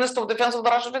of the Ministry of Defense of the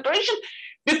Russian Federation?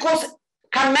 Because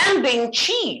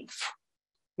Commander-in-Chief,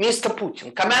 Mr.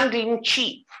 Putin,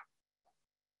 Commander-in-Chief,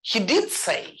 he did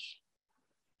say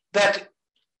that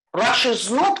Russia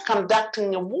is not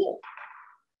conducting a war.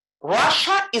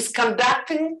 Russia is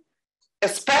conducting a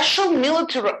special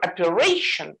military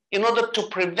operation in order to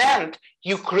prevent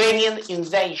Ukrainian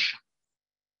invasion.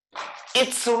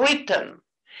 It's written.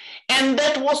 And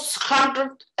that was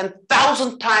 100 and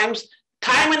 1,000 times,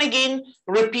 time and again,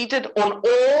 repeated on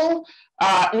all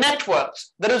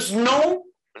networks. There is no,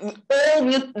 all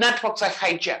networks are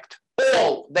hijacked.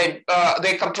 All, they're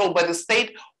controlled by the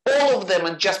state. All of them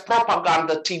are just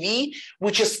propaganda TV,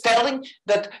 which is telling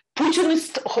that Putin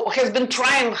has been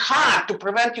trying hard to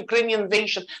prevent Ukrainian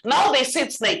invasion. Now they say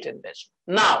it's NATO invasion.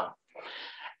 Now,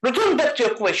 return back to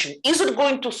your question, is it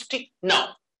going to stick?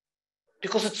 No,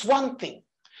 because it's one thing.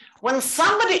 When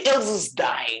somebody else is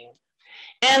dying,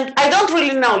 and I don't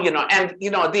really know, and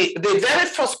the very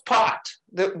first part,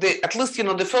 at least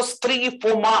the first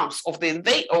 3-4 months of the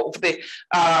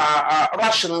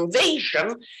Russian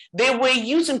invasion, they were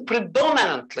using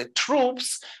predominantly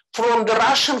troops from the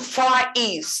Russian Far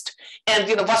East and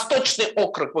Vostochny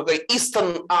Okrug, the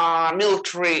Eastern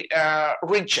military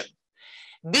region.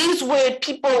 These were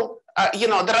people.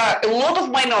 There are a lot of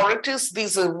minorities.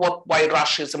 This is why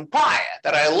Russia is empire.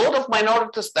 There are a lot of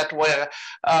minorities that were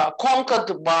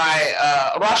conquered by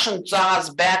Russian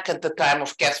Tsars back at the time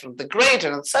of Catherine the Great,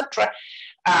 and etc.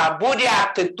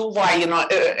 Buryaty, Tuva,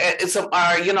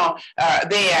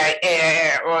 they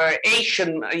are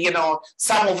Asian.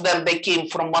 Some of them they came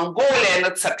from Mongolia, and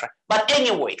etc. But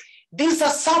anyway, these are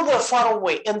somewhere far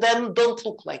away, and then don't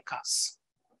look like us.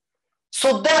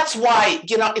 So that's why,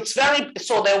 it's very,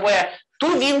 so there were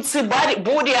Tuvinцы,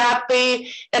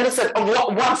 Buryaty, and I said,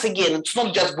 once again, it's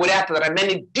not just Buryaty, there are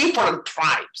many different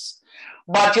tribes.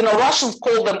 But, Russians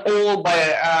call them all by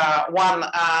one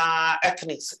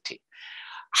ethnicity.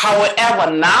 However,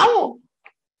 now,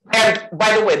 and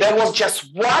by the way, there was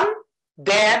just one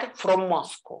dead from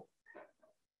Moscow.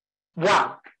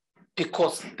 One,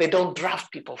 because they don't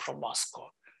draft people from Moscow.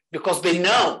 Because they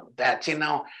know that,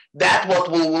 that what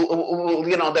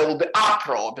will there will be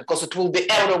uproar, because it will be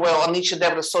everywhere on each and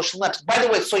every social network. By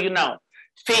the way, so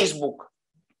Facebook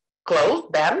closed,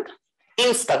 banned,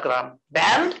 Instagram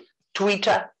banned,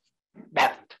 Twitter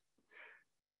banned.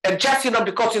 And just,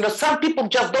 because, some people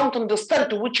just don't understand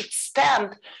to which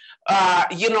extent,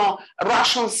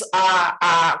 Russians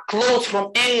are closed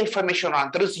from any information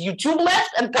around. There is YouTube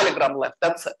left and Telegram left,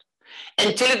 that's it.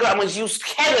 And Telegram is used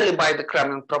heavily by the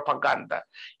Kremlin propaganda.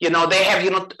 They have,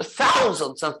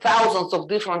 thousands and thousands of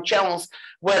different channels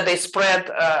where they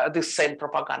spread this same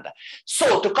propaganda.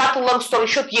 So to cut a long story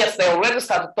short, yes, they already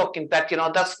started talking that,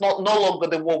 that's no longer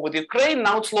the war with Ukraine,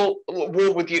 now it's war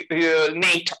with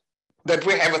NATO. That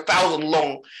we have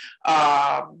 1,000-long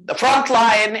front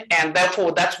line, and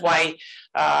therefore that's why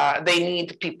they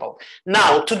need people.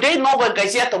 Now, today, Novaya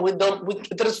Gazeta,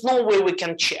 there is no way we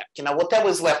can check. Whatever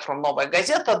is left from Novaya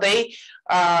Gazeta,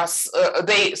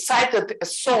 they cited a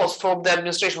source from the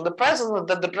administration of the president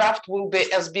that the draft will be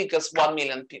as big as 1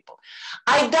 million people.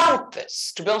 I doubt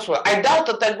this, to be honest with you. I doubt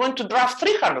that they're going to draft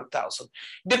 300,000,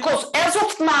 because as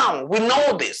of now, we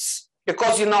know this.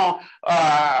 Because we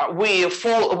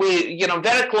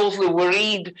very closely we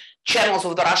read channels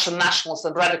of the Russian nationalists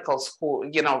and radicals who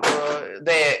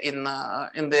there in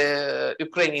the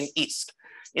Ukrainian East,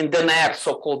 in DNR,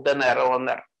 so-called DNR or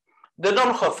LNR. They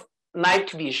don't have night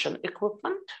vision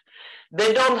equipment.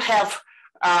 They don't have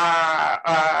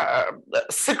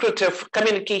secretive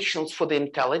communications for the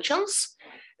intelligence.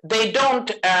 They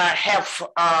don't have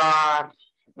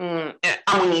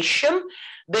ammunition.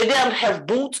 They don't have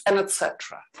boots and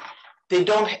etc. They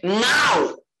don't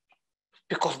now,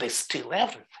 because they steal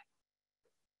everything.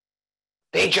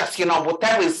 They just,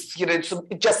 whatever is, it's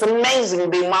just amazing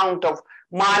the amount of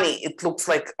money it looks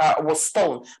like was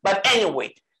stolen. But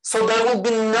anyway, so there will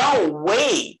be no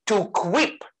way to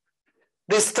equip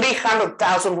this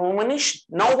 300,000 ammunition.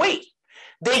 No way.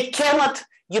 They cannot,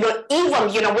 even,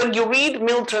 when you read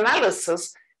military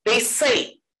analysis, they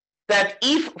say that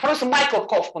if, for example, Michael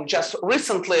Kaufman, just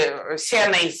recently,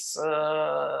 CNA's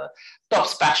top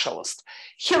specialist,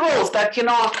 he wrote that,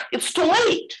 it's too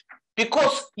late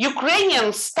because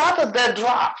Ukrainians started their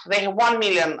draft. They have 1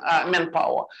 million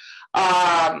manpower.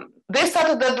 They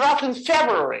started their draft in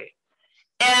February.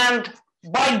 And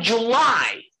by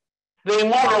July, they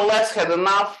more or less had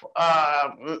enough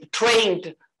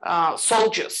trained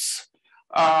soldiers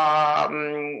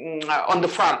on the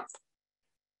front.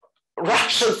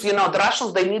 Russians, the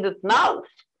Russians, they need it now.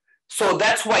 So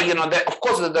that's why, of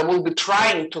course, they will be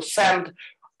trying to send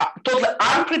totally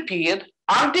unprepared,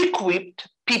 unequipped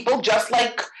people just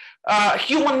like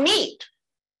human meat.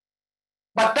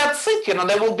 But that's it,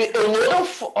 there will be a lot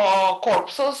of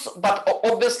corpses, but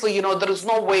obviously, there is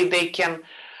no way they can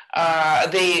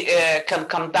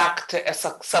conduct a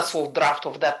successful draft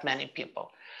of that many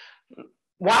people.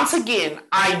 Once again,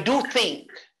 I do think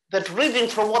that reading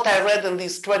from what I read in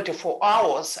these 24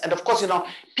 hours, and of course,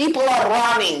 people are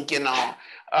running,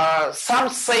 some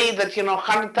say that,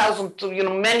 100,000,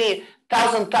 many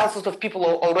thousands of people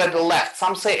already left.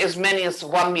 Some say as many as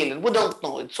 1 million. We don't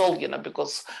know. It's all,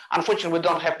 because unfortunately we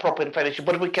don't have proper information,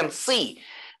 but we can see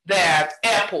that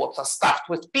airports are stuffed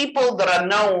with people. There are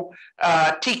no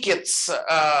tickets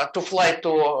to fly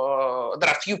to, there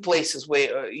are few places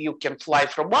where you can fly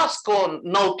from Moscow,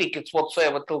 no tickets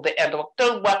whatsoever till the end of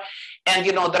October. And,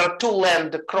 there are 2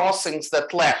 land crossings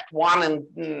that left, one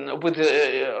with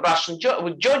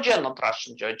Georgia, not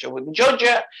Russian Georgia, with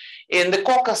Georgia, in the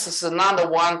Caucasus, another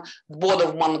one, border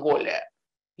of Mongolia.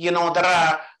 There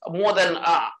are more than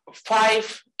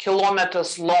 5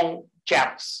 kilometers long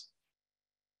jams.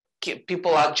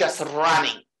 People are just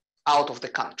running out of the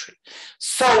country.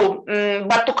 So,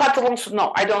 but to cut along,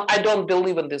 no, I don't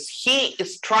believe in this.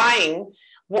 He's trying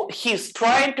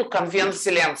to convince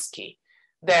Zelensky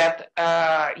that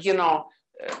we're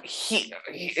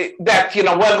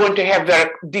going to have a very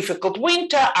difficult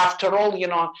winter. After all,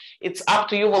 it's up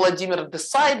to you, Vladimir, to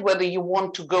decide whether you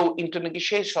want to go into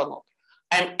negotiation or not.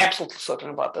 I'm absolutely certain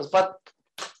about this, but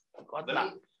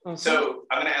not. So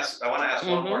I want to ask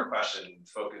one more question,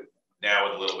 focus now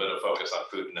with a little bit of focus on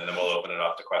Putin, and then we'll open it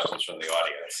up to questions from the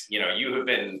audience. You have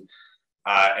been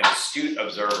an astute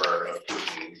observer of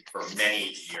Putin for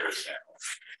many years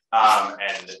now.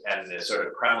 and the sort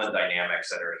of Kremlin dynamics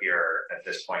that are here at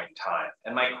this point in time.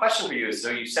 And my question for you is,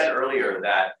 so you said earlier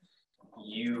that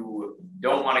you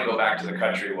don't want to go back to the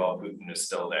country while Putin is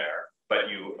still there, but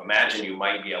you imagine you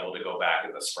might be able to go back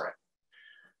in the spring.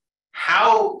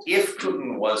 How, if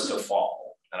Putin was to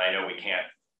fall, and I know we can't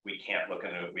look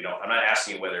into it, I'm not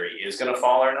asking whether he is going to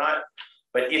fall or not,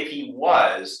 but if he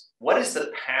was, what is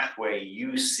the pathway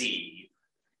you see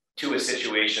to a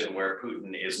situation where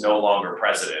Putin is no longer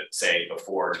president, say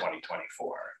before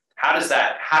 2024? How does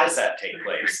that take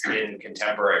place in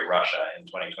contemporary Russia in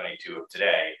 2022 of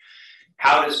today?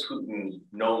 How does Putin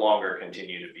no longer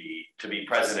continue to be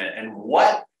president? And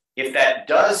what, if that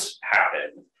does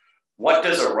happen, what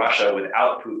does a Russia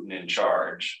without Putin in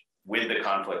charge, with the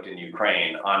conflict in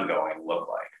Ukraine ongoing, look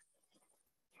like?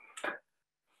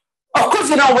 Of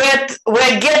course,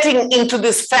 we're getting into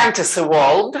this fantasy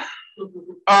world,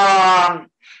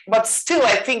 but still,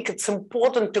 I think it's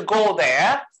important to go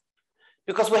there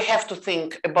because we have to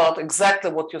think about exactly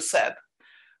what you said.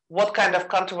 What kind of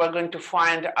country we're going to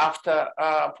find after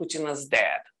Putin is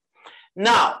dead.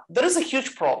 Now, there is a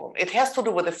huge problem. It has to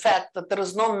do with the fact that there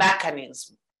is no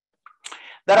mechanism.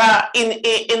 There are,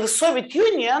 in the Soviet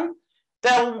Union,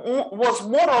 there was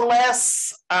more or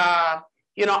less,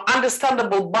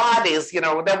 understandable bodies,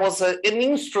 there was an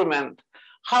instrument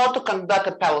how to conduct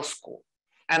a palace school.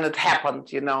 And it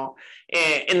happened, in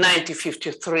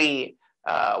 1953,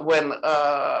 when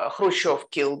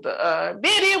Khrushchev killed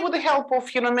Beria with the help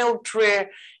of, military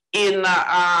in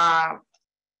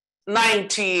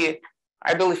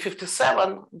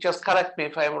 1957, just correct me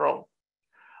if I'm wrong,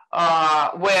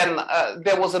 when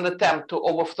there was an attempt to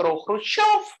overthrow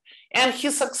Khrushchev, and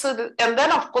he succeeded. And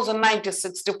then, of course, in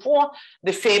 1964,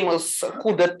 the famous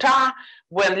coup d'etat,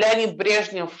 when Leonid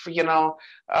Brezhnev,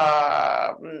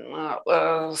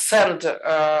 sent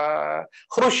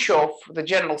Khrushchev, the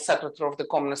general secretary of the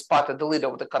Communist Party, the leader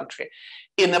of the country,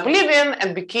 in oblivion,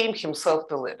 and became himself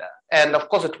the leader. And of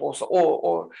course, it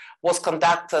was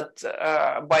conducted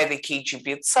by the KGB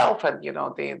itself, and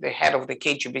the head of the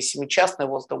KGB, Semичастный,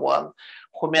 was the one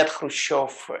who met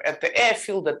Khrushchev at the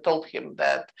airfield and told him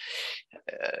that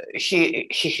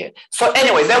So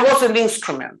anyway, there was an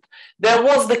instrument. There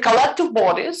was the collective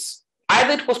bodies.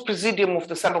 Either it was Presidium of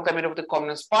the Central Committee of the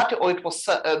Communist Party, or it was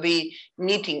the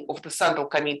meeting of the Central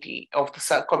Committee of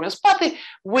the Communist Party,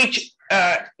 which,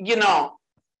 at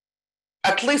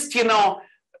least,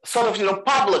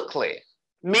 publicly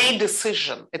made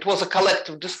decision. It was a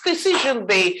collective decision.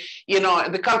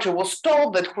 The country was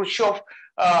told that Khrushchev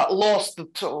lost the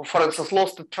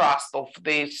trust of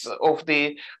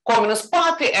the Communist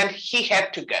Party, and he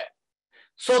had to go.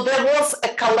 So there was a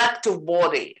collective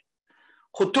body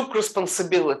who took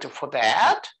responsibility for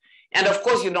that. And of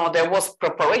course, there was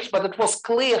preparation, but it was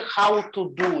clear how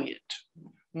to do it,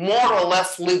 more or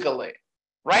less legally,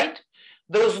 right?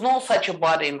 There is no such a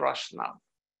body in Russia now,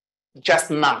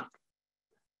 just none.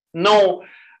 No,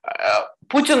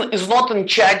 Putin is not in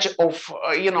charge of,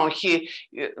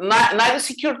 neither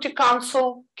Security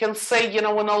Council can say, we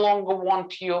no longer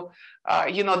want you.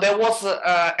 There was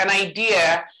an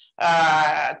idea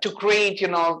to create,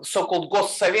 so-called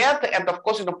Gossovет, and of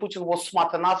course, Putin was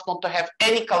smart enough not to have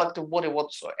any collective body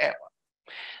whatsoever.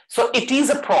 So it is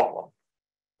a problem.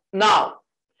 Now,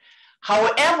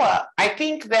 however, I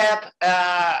think that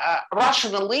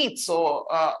Russian elites or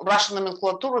Russian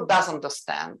nomenclature does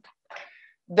understand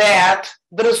that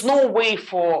there is no way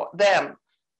for them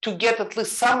to get at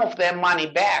least some of their money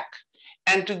back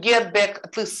and to get back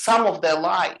at least some of their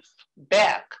life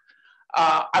back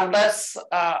unless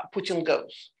Putin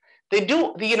goes. They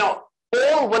do,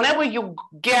 whenever you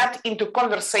get into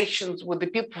conversations with the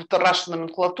people of the Russian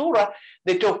nomenclature,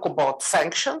 they talk about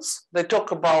sanctions, they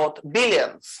talk about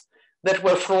billions that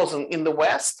were frozen in the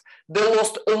West. They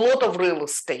lost a lot of real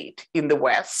estate in the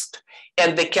West,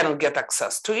 and they cannot get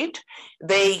access to it.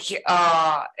 They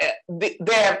got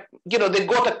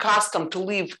accustomed to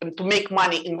live and to make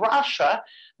money in Russia,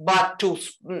 but to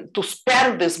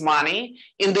spend this money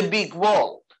in the big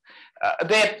world.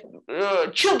 Their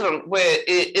children were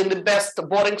in the best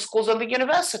boarding schools and the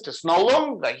universities, no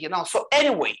longer, So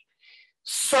anyway,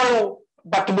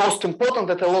 but the most important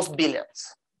that they lost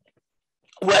billions.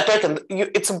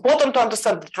 It's important to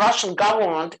understand that Russian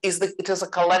government is a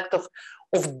collective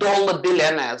of dollar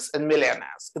billionaires and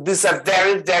millionaires. These are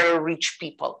very, very rich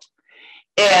people.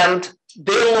 And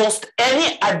they lost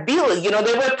any ability,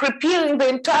 they were preparing the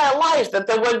entire life that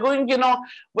they were going,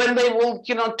 when they will,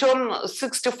 turn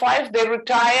 65, they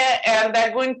retire and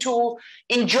they're going to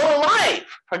enjoy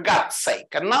life, for God's sake.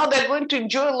 And now they're going to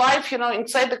enjoy life,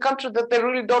 inside the country that they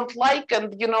really don't like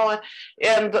and,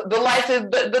 and the life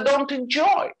that they don't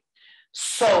enjoy.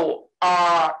 So,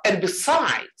 and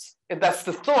besides, and that's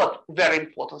the third very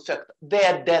important factor,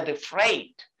 they're dead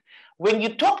afraid. When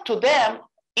you talk to them,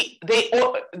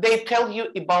 they tell you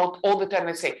about all the time,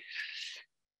 they say,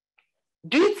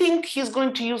 do you think he's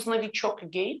going to use Novichok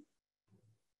again?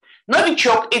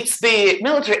 Novichok, it's the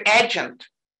military agent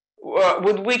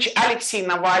with which Alexei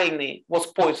Navalny was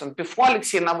poisoned. Before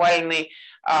Alexei Navalny,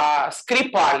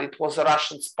 Skripal, it was a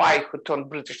Russian spy who turned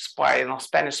British spy,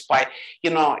 Spanish spy.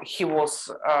 He was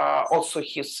also,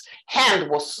 his hand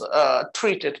was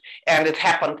treated, and it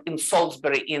happened in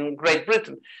Salisbury in Great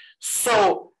Britain.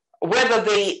 So whether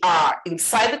they are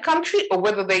inside the country or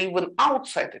whether they're even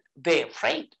outside it, they're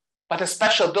afraid. But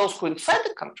especially those who are inside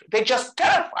the country, they're just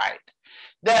terrified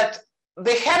that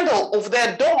the handle of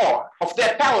their door, of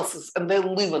their palaces, and they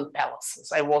live in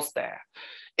palaces. I was there.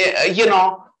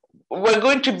 We're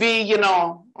going to be,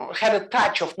 had a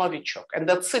touch of Novichok, and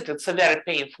that's it. It's a very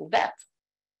painful death.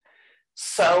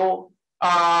 So,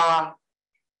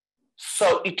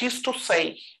 so it is to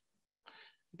say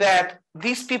that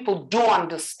these people do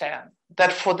understand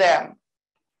that for them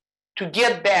to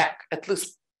get back at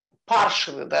least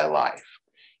partially their life,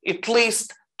 at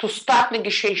least to start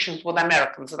negotiations with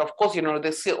Americans, and of course,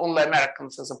 they see only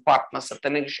Americans as partners at the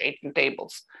negotiating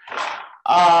tables.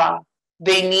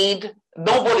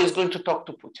 Nobody is going to talk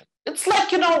to Putin. It's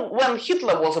like, when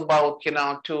Hitler was about,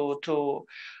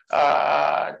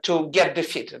 to get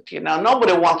defeated,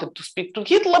 nobody wanted to speak to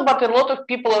Hitler, but a lot of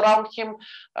people around him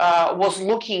was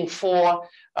looking for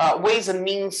ways and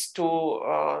means to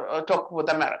talk with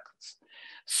Americans.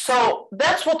 So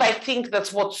that's what I think,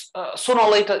 that's what sooner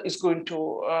or later is going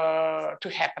to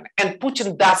happen. And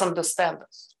Putin does understand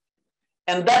this.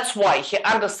 And that's why he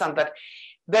understands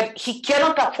that he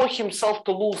cannot afford himself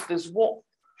to lose this war.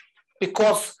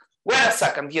 Because, wait a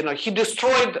second, he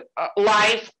destroyed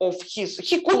life of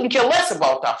he couldn't care less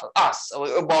about us,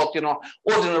 about,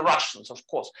 ordinary Russians, of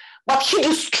course. But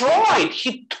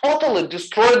he totally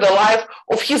destroyed the life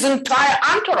of his entire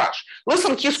entourage.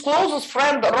 Listen, his closest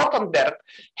friend, Rothenberg,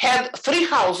 had 3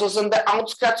 houses in the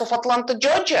outskirts of Atlanta,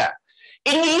 Georgia.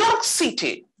 In New York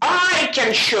City, I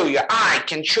can show you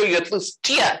at least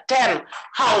 10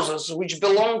 houses which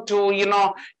belong to,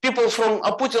 people from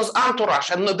Putin's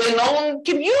entourage, and they no longer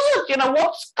can use it.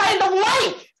 What kind of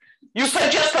life you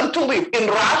suggest them to live in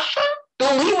Russia? To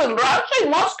live in Russia, in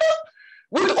Moscow,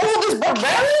 with all these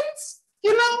barbarians?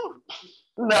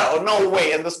 No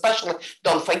way. And especially,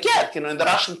 don't forget, in the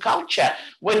Russian culture,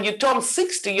 when you turn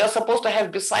 60, you're supposed to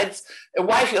have, besides a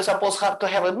wife, you're supposed to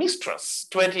have a mistress,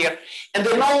 20 years, and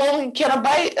they no longer can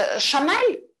buy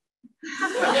Chanel.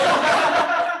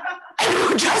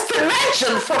 And just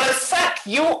imagine for a sec,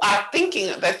 you are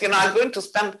thinking that, I'm going to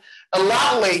spend a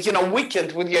lovely,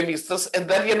 weekend with your mistress, and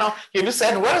then, you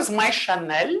said, where is my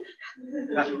Chanel?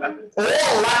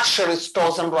 All luxury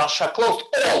stores in Russia closed,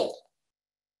 all.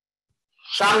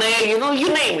 Chanel, you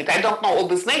name it. I don't know all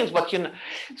these names, but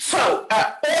so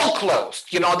all closed.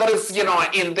 There is,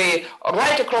 in the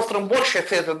right across from Bolshoi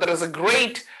Theater, there is a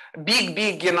great, big,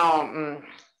 Neiman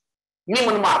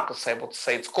Marcus, I would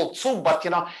say. It's called Soup, but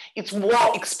it's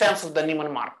more expensive than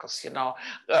Neiman Marcus.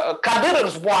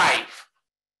 Kadyrov's wife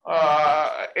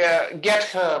get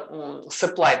her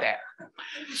supply there.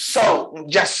 So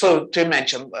just so to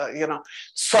mention,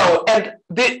 so, and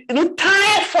the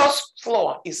entire first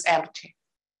floor is empty.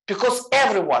 Because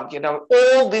everyone,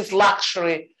 all these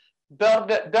luxury,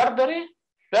 Burberry,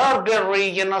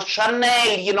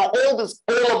 Chanel, all of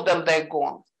them, they're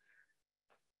gone.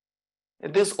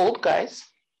 These old guys,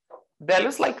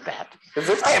 bellies like that. As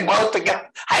if I'm about to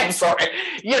get, I'm sorry,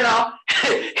 how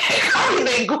are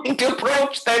they going to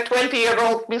approach their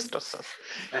 20-year-old mistresses?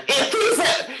 It is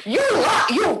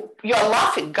you're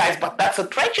laughing, guys, but that's a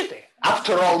tragedy.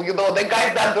 After all, the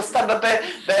guys that understand that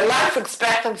their life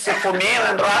expectancy for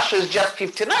men in Russia is just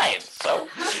 59. So,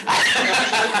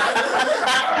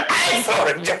 I'm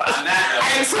sorry, Josh.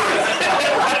 I'm sorry.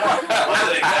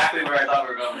 That's exactly where I thought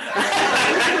we were going with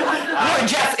that. No,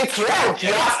 Jeff, it's right.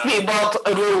 You asked me about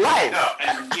real life. No,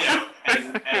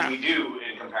 and we do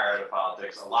in comparative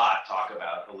politics a lot talk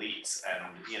about elites and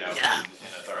in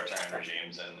authoritarian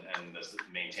regimes and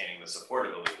maintaining the support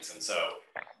of elites, and so.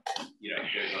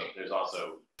 There's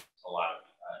also a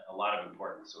lot of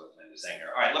importance to what Linda is saying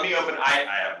here. All right, let me open. I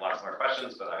have lots more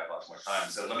questions, but I have lots more time.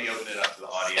 So let me open it up to the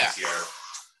audience here.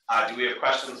 Do we have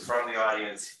questions from the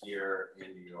audience here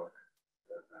in New York?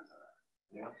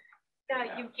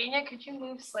 Yevgenia, could you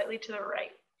move slightly to the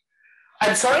right?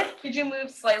 I'm sorry? Could you move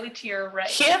slightly to your right?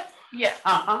 Here? Yeah.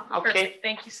 Okay. Perfect.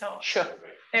 Thank you so much. Sure.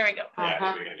 There we go.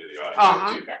 Yeah, we can do the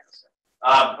audience too.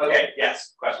 Okay.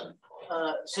 Yes. Question.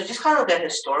 So just kind of like a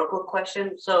historical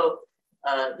question. So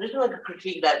there's been like a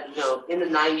critique that, in the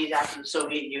 90s after the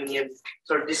Soviet Union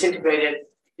sort of disintegrated,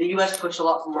 the US pushed a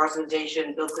lot for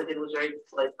Marxization. Bill Clinton was very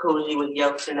cozy with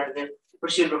Yeltsin as they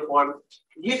pursued reform.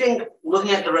 Do you think,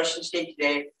 looking at the Russian state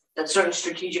today, that certain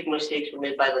strategic mistakes were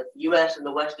made by the US and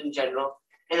the West in general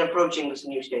in approaching this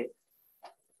new state?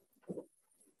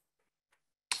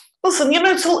 Listen,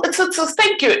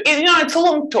 thank you. It's a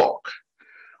long talk.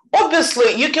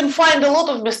 Obviously, you can find a lot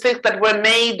of mistakes that were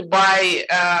made by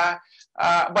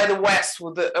the West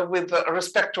with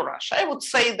respect to Russia. I would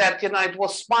say that it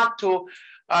was smart to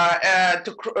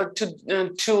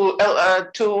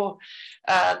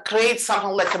create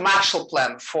something like a Marshall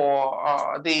Plan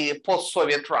for the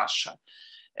post-Soviet Russia.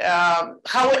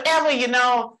 However,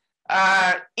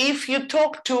 if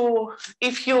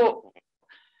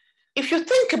you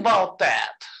think about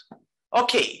that,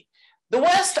 okay, the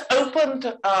West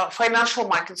opened financial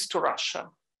markets to Russia.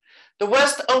 The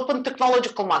West opened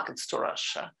technological markets to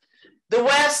Russia. The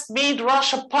West made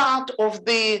Russia part of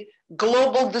the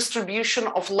global distribution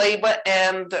of labor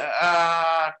and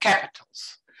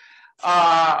capitals,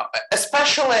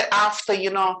 especially after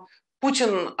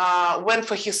Putin went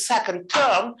for his second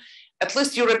term. At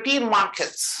least European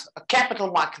markets,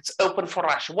 capital markets, opened for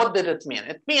Russia. What did it mean?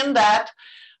 It meant that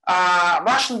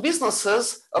Russian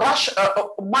businesses,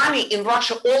 money in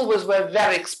Russia always were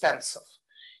very expensive.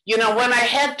 When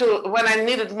I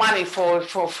needed money for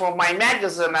my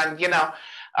magazine, and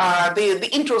the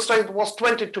interest rate was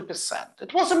 22%.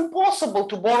 It was impossible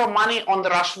to borrow money on the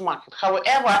Russian market.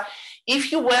 However,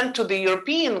 if you went to the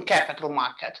European capital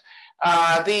market,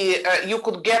 you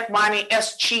could get money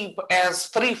as cheap as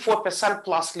 3-4%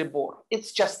 plus Libor.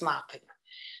 It's just nothing.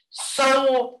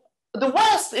 So the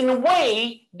West, in a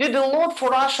way, did a lot for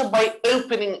Russia by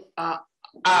opening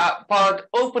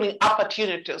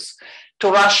opportunities to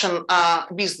Russian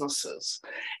businesses.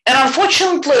 And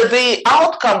unfortunately, the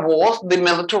outcome was the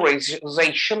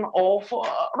militarization of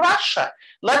Russia.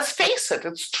 Let's face it,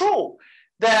 it's true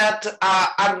that,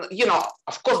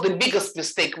 of course, the biggest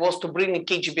mistake was to bring a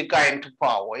KGB guy into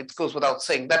power. It goes without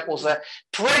saying. That was a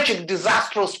tragic,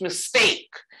 disastrous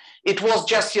mistake. It was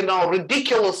just,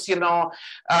 ridiculous,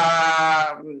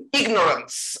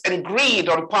 ignorance and greed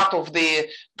on part of the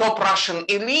top Russian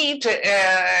elite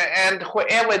and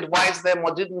whoever advised them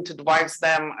or didn't advise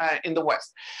them in the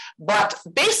West. But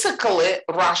basically,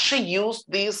 Russia used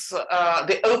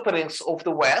the openings of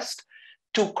the West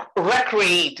to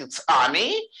recreate its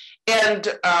army and,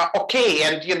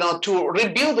 to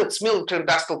rebuild its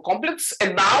military-industrial complex.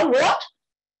 And now what?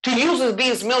 To use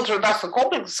these military-industrial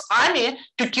complex army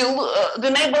to kill the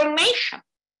neighboring nation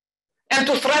and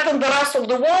to threaten the rest of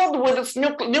the world with its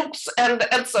nukes and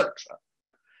etc.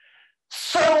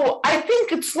 So I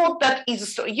think it's not that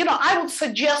easy. I would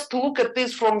suggest to look at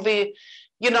this from the,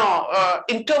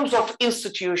 in terms of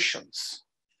institutions.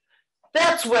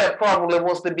 That's where probably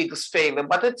was the biggest failure,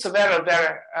 but it's a very,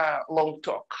 very long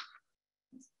talk.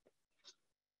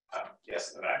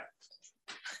 Yes, in the back.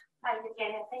 Hi,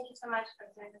 Yevgenia. Thank you so much for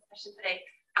doing this session today.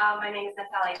 My name is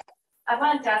Natalia. I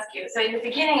wanted to ask you, so in the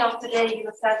beginning of today, you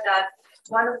said that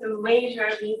one of the major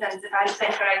reasons, if I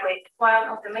understand correctly, one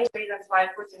of the major reasons why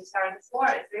Putin started this war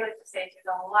is really to save his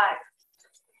own life.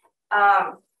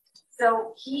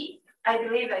 So I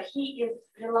believe that he is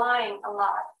relying a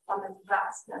lot on the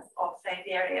vastness of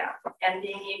Siberia and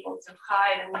being able to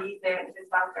hide and live there in his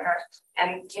bunker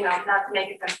and, not to make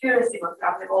a conspiracy, but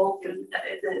probably all that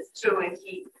it is true and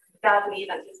he does live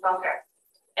in his bunker.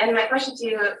 And my question to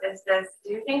you is this: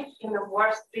 do you think in the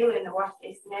worst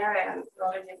case scenario, and you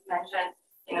already mentioned,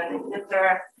 the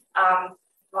nuclear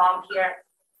bomb here,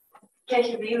 can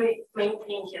he really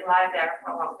maintain his life there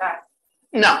for a long time?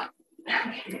 No.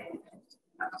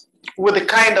 With the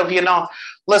kind of,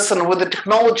 with the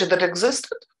technology that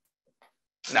existed?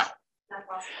 No. Not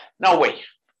possible. No way.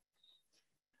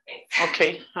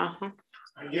 Okay.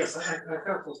 Yes, I have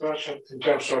a question in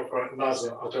terms of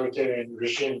another authoritarian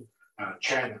regime,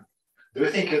 China. Do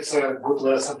you think it's a good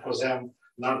lesson for them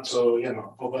not to,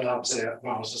 open up their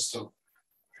mouths to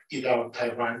eat out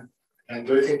Taiwan? And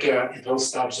do you think it will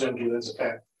stop them given the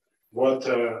fact what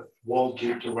Wall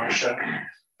did to Russia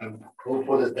and who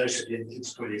put it basically in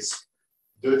its place?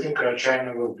 Do you think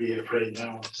China will be afraid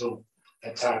now to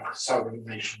attack sovereign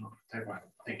nation of Taiwan?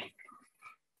 Thank you.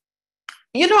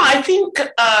 I think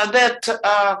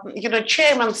that,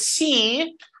 Chairman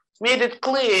Xi made it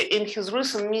clear in his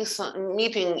recent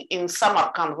meeting in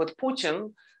Samarkand with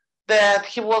Putin that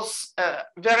he was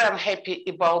very unhappy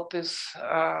about this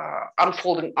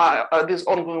this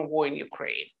ongoing war in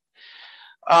Ukraine.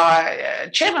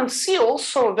 Chairman Xi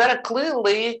also very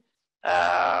clearly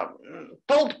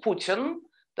told Putin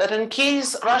that in case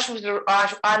Russian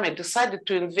army decided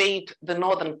to invade the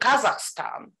northern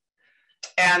Kazakhstan,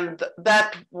 and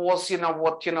that was,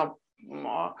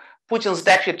 Putin's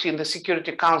deputy in the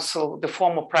Security Council, the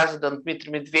former president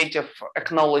Dmitry Medvedev,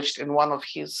 acknowledged in one of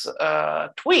his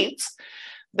tweets,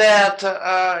 that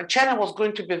China was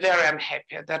going to be very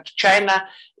unhappy, that China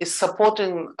is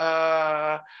supporting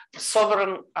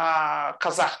sovereign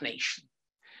Kazakh nation.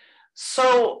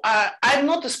 So I'm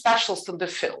not a specialist in the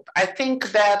field. I think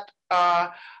that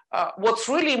what's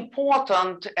really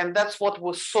important, and that's what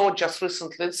we saw just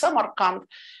recently in Samarkand,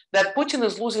 that Putin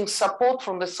is losing support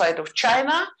from the side of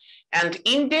China and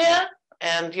India,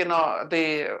 and the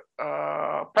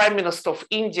Prime Minister of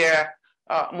India,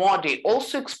 Modi,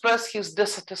 also expressed his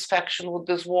dissatisfaction with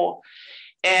this war.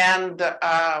 And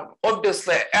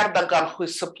obviously Erdogan, who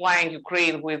is supplying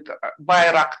Ukraine with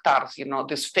Bayraktars,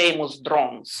 these famous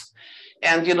drones,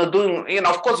 and doing,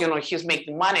 of course, he's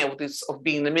making money of this, of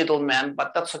being the middleman,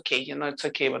 but that's okay. It's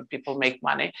okay when people make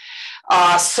money.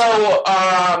 So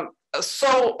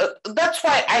that's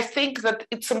why I think that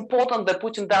it's important that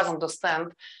Putin does understand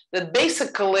that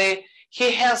basically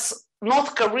he has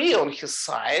North Korea on his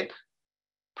side.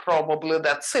 Probably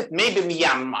that's it. Maybe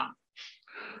Myanmar.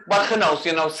 But who knows,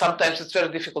 sometimes it's very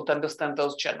difficult to understand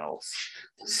those channels.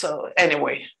 So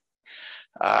anyway,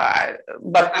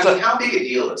 but how big a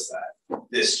deal is that?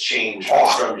 This change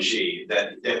from Xi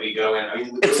that we go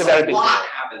in. It's a very big lot deal.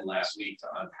 happened last week to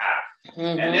unpack,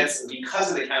 and that's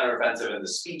because of the counteroffensive and the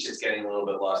speech is getting a little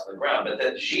bit lost on the ground. But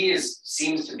that Xi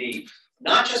seems to be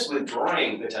not just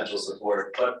withdrawing potential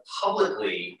support, but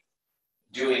publicly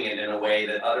doing it in a way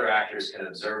that other actors can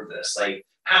observe this.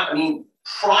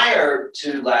 Prior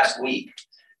to last week,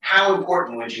 how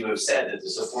important would you have said that the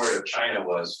support of China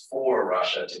was for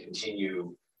Russia to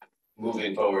continue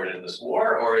moving forward in this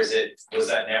war, or was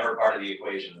that never part of the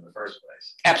equation in the first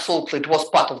place? Absolutely, it was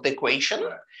part of the equation,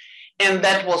 right. And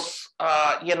that was,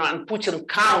 and Putin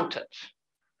counted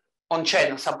on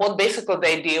China's support. Basically,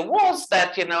 the idea was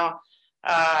that,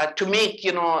 to make,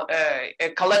 a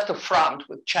collective front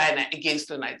with China against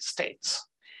the United States,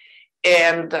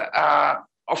 and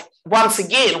once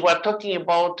again, we're talking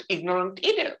about ignorant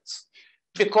idiots,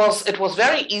 because it was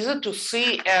very easy to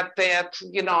see at that,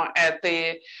 at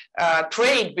the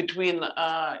trade between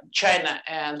China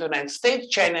and the United States,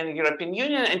 China and the European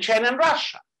Union, and China and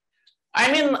Russia.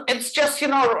 I mean, it's just,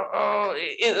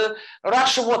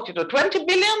 Russia, 20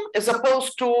 billion, as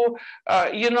opposed to,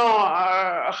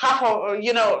 half of,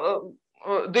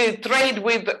 the trade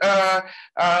with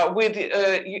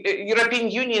European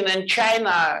Union and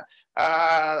China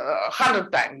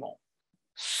 100 times more.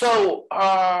 So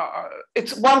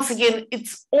it's once again,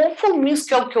 it's awful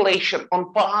miscalculation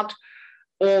on part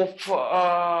of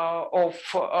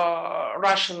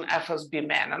Russian FSB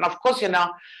men. And of course,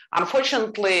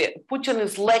 unfortunately, Putin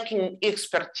is lacking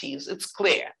expertise. It's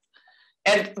clear.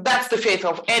 And that's the fate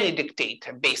of any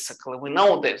dictator, basically. We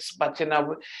know this, but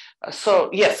so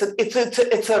yes,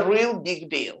 it's a real big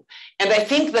deal. And I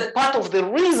think that part of the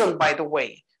reason, by the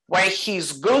way, why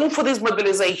he's going for this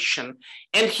mobilization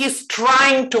and he's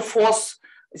trying to force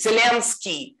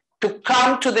Zelensky to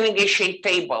come to the negotiate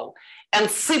table and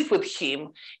sit with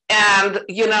him and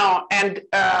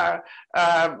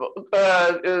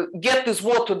get this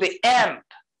war to the end,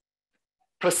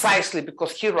 precisely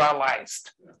because he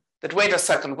realized that, wait a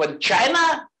second, when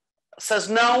China says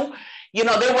no,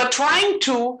 they were trying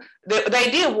to, the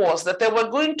idea was that they were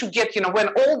going to get, when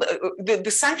all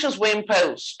the sanctions were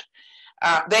imposed,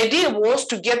 the idea was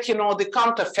to get, the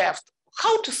counter theft.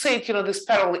 How to say it, this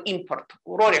parallel import?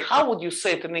 Rory, how would you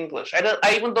say it in English?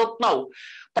 I even don't know.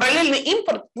 Parallельный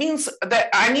импорт means that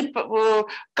они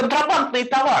контрабандные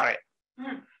товары.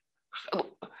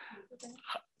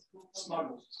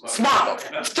 Smuggle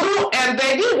through, and the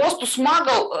idea was to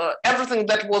smuggle everything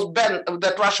that was banned,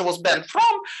 that Russia was banned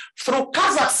from, through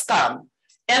Kazakhstan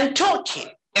and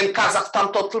Turkey, and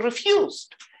Kazakhstan totally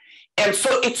refused. And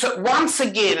so it's once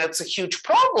again, it's a huge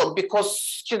problem because,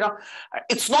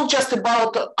 it's not just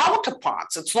about auto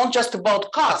parts. It's not just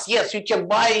about cars. Yes, you can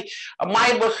buy a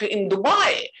Maybach in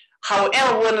Dubai.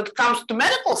 However, when it comes to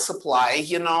medical supply,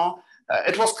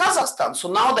 it was Kazakhstan. So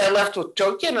now they're left with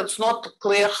Turkey, and it's not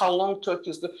clear how long Turkey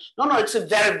is going. No, it's a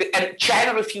very big, and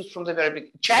China refused from the very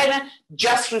beginning. China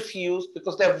just refused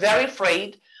because they're very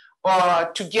afraid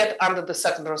to get under the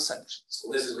secondary sanctions. So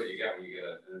this is what you get when you get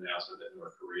an announcement that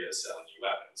North Korea is selling you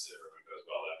weapons. Everyone goes,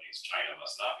 well, that means China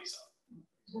must not be selling.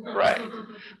 Right.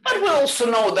 But we also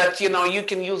know that, you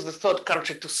can use the third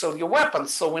country to sell your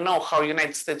weapons. So we know how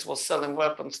United States was selling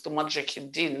weapons to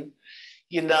Mujahideen,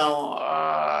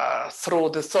 through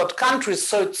the third countries.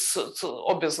 So it's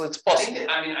obviously it's possible.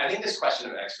 I think this question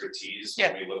of expertise,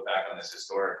 when we look back on this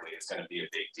historically, it's going to be a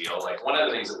big deal. Like one of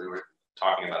the things that we were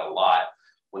talking about a lot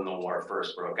when the war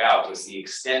first broke out was the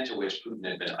extent to which Putin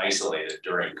had been isolated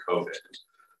during COVID,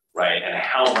 right? And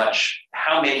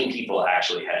how many people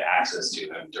actually had access to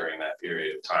him during that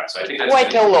period of time. So I think that's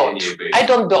quite a lot. I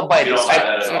don't buy this. You don't buy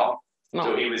that at all? No.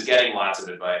 So he was getting lots of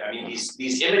advice. I mean,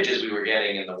 these images we were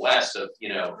getting in the West of,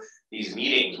 these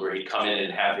meetings where he'd come in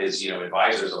and have his,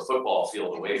 advisors a football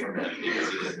field away from him because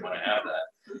he didn't want to have that.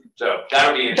 So that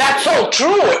would be interesting. That's all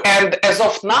true. And as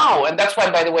of now, and that's why,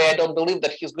 by the way, I don't believe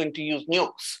that he's going to use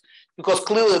nukes, because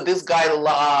clearly this guy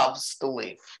loves to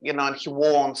live, and he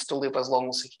wants to live as long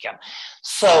as he can.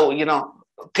 So,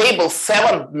 table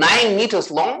 7-9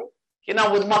 meters long,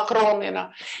 with Macron,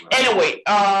 Anyway,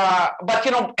 but,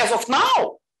 as of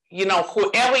now,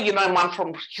 whoever, among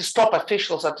from his top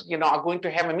officials that, are going to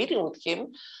have a meeting with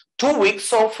him, 2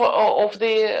 weeks of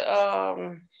the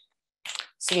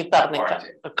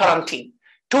quarantine,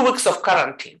 2 weeks of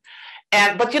quarantine.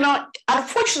 But,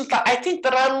 unfortunately, I think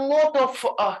there are a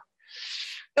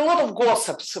lot of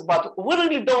gossips, but we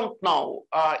really don't know.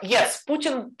 Yes,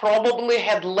 Putin probably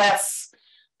had less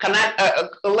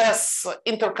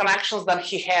interconnections than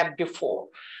he had before.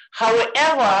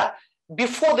 However,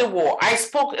 before the war, I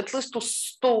spoke at least to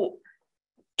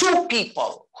 2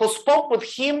 people who spoke with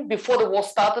him before the war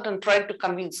started and tried to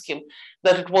convince him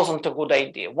that it wasn't a good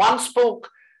idea. One spoke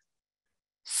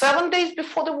 7 days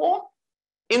before the war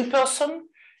in person,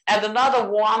 and another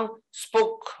one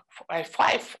spoke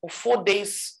 5 or 4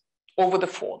 days over the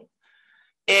phone.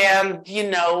 And,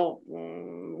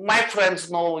 my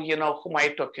friends know, whom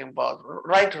I'm talking about,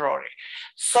 right, Rory?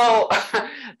 So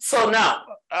now,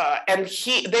 and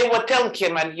they were telling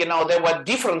him, and, there were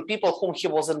different people whom he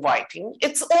was inviting.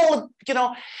 It's all,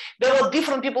 there were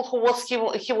different people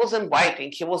he was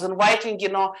inviting. He was inviting,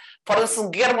 for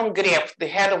instance, German Gref, the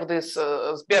head of this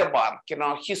Sberbank,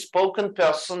 he spoke in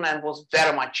person and was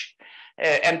very much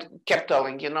and kept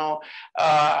telling,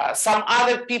 some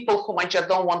other people whom I just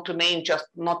don't want to name, just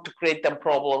not to create them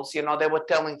problems, they were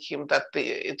telling him that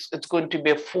it's going to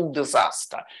be a full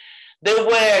disaster. There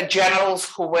were generals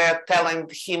who were telling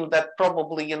him that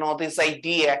probably, this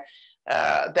idea,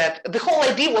 that the whole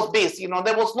idea was based,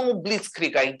 there was no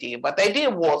blitzkrieg idea, but the idea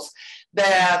was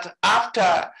that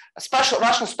after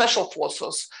Russian special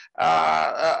forces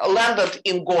landed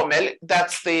in Gomel,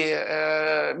 that's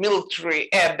the military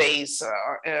air base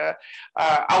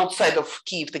outside of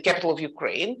Kyiv, the capital of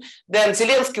Ukraine, then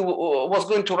Zelensky was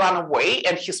going to run away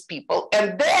and his people,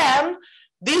 and then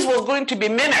this was going to be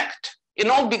mimicked in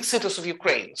all big cities of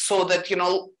Ukraine, so that,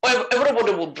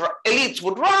 everybody elites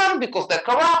would run because they're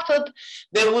corrupted,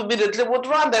 they immediately would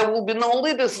run, there will be no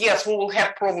leaders. Yes, we will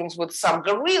have problems with some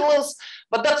guerrillas,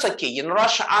 but that's okay,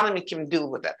 Russian army can deal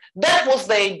with that. That was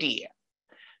the idea.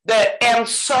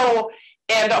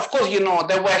 And of course,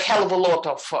 there were a hell of a lot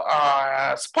of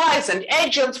spies and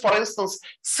agents, for instance,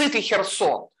 city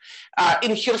Kherson.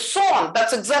 In Kherson,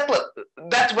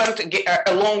 that went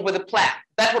along with the plan.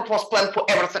 That what was planned for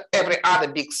every other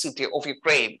big city of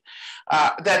Ukraine.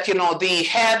 That, the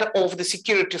head of the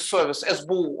security service,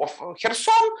 SBU of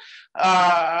Kherson,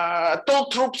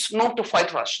 told troops not to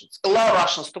fight Russians, allow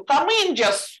Russians to come in,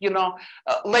 just,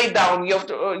 lay down your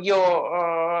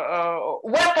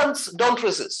weapons, don't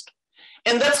resist.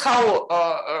 And that's how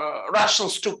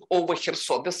Russians took over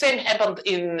Kherson. The same happened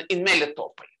in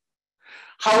Melitopol.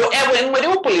 However, in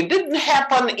Mariupol, it didn't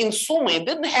happen in Sumy, it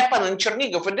didn't happen in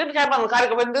Chernihiv, it didn't happen in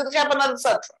Kharkov, it didn't happen,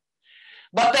 etc.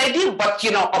 But the idea,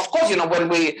 of course,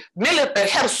 when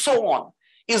Kherson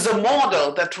is a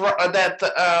model that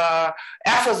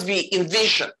FSB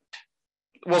envisioned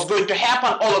was going to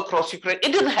happen all across Ukraine.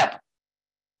 It didn't happen.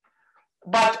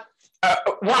 But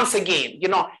once again,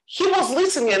 he was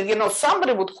listening, and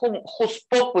somebody who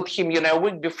spoke with him, a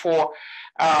week before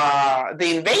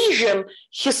the invasion,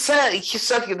 he said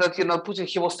that, Putin,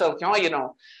 he was telling him,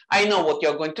 I know what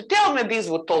you're going to tell me, this,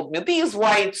 what told me this,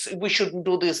 why we shouldn't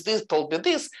do this told me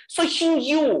this. So he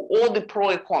knew all the pro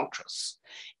and contras.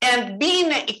 And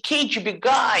being a KGB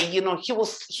guy,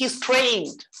 he's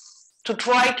trained to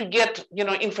try to get,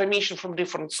 information from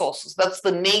different sources. That's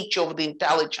the nature of the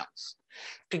intelligence,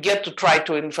 to try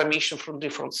to information from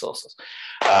different sources.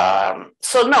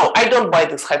 So no, I don't buy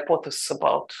this hypothesis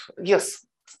about, yes,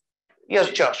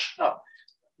 Josh. No.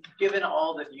 Given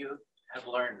all that you have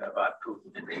learned about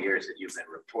Putin in the years that you've been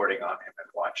reporting on him and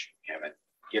watching him, and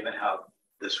given how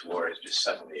this war has just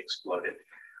suddenly exploded,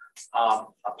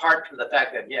 apart from the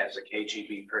fact that, yes, a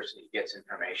KGB person, he gets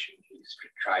information, he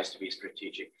tries to be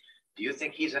strategic, do you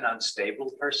think he's an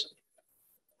unstable person?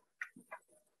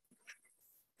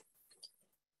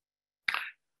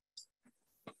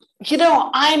 You know,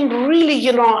 I'm really,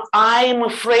 you know, I'm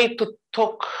afraid to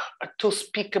talk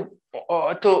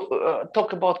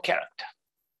about character.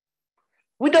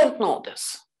 We don't know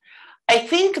this. I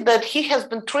think that he has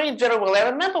been trained very well. I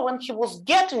remember when he was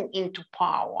getting into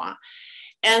power,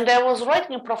 and I was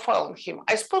writing a profile on him.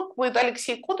 I spoke with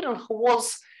Alexei Kudrin, who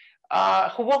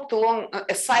worked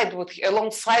alongside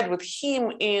with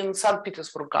him in St.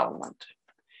 Petersburg government.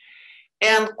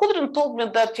 And Kudrin told me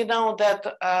that, you know,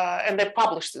 and I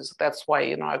published this, that's why,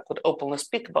 you know, I could openly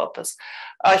speak about this.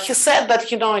 He said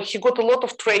that, you know, he got a lot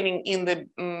of training in the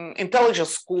intelligence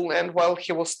school, and while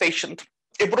he was stationed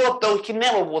abroad, though he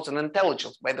never was in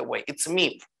intelligence, by the way, it's a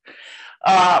myth.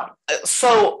 But,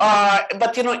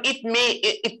 you know,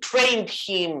 it trained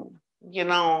him, you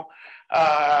know,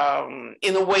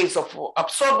 in the ways of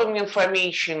absorbing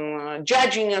information,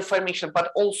 judging information,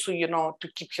 but also, you know, to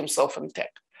keep himself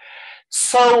intact.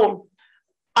 So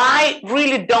I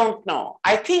really don't know.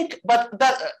 I think that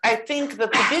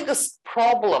the biggest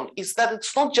problem is that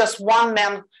it's not just one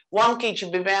man, one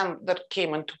KGB man that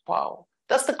came into power.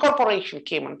 That's the corporation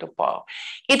came into power.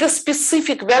 It is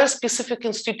specific, very specific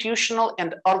institutional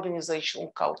and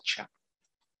organizational culture.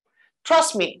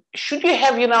 Trust me, should you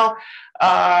have,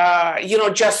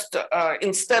 just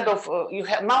instead of, you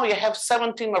have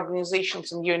 17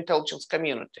 organizations in your intelligence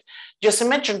community. Just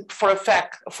imagine for a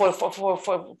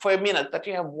minute that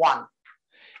you have one,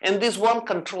 and this one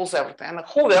controls everything. And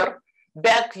Hoover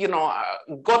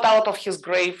got out of his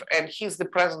grave and he's the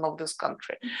president of this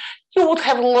country. You would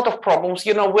have a lot of problems.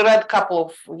 You know, we read a couple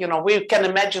of, we can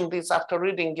imagine this after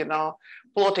reading,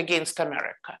 Plot Against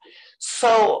America.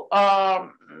 So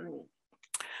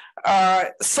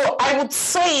I would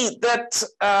say that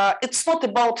it's not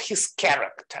about his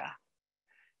character.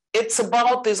 It's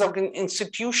about this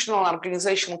institutional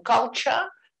organizational culture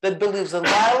that believes in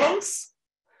violence,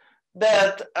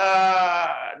 that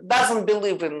doesn't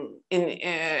believe in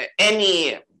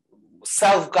any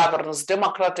self-governance,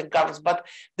 democratic governance, but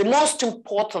the most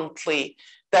importantly,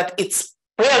 that it's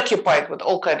preoccupied with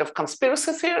all kinds of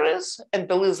conspiracy theories and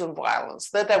believes in violence.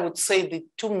 That I would say the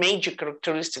two major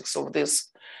characteristics of this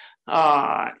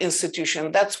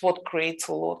institution. That's what creates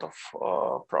a lot of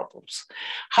problems.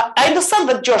 I understand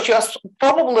that, Josh, you're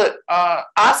probably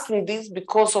asking this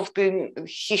because of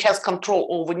he has control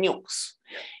over nukes.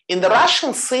 In the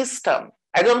Russian system,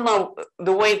 I don't know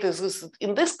the way it is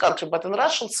in this country, but in the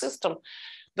Russian system,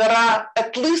 there are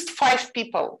at least 5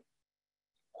 people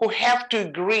who have to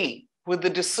agree with the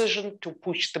decision to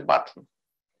push the button.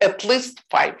 At least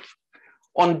 5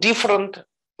 on different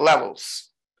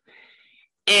levels.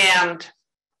 And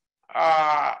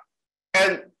of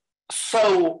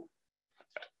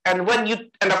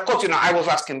course, I was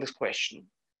asking this question,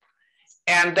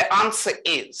 and the answer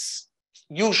is,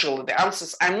 usually the answer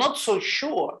is, I'm not so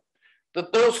sure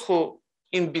that those who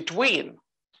in between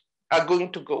are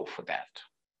going to go for that.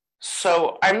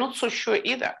 So I'm not so sure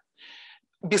either.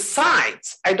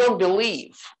 Besides, I don't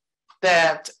believe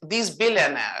that these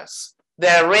billionaires,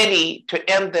 they're ready to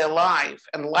end their life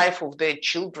and life of their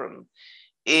children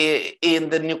in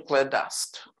the nuclear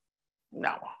dust.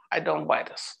 No, I don't buy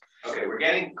this. Okay, we're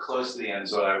getting close to the end.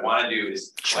 So what I want to do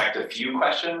is collect a few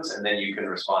questions, and then you can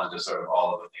respond to sort of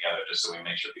all of them together, just so we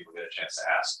make sure people get a chance to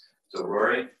ask. So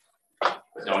Rory, but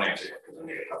don't answer yet, because I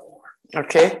need a couple more.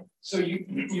 Okay. So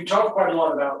you talk quite a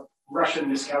lot about Russian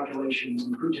miscalculations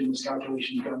and Putin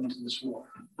miscalculations going into this war,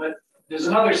 but there's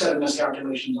another set of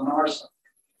miscalculations on our side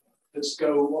that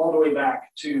go all the way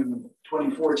back to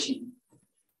 2014.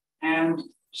 And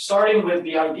starting with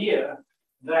the idea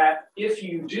that if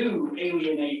you do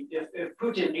alienate, if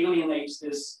Putin alienates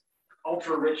this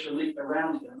ultra-rich elite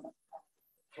around him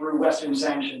through Western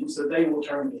sanctions, that they will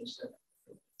turn against him.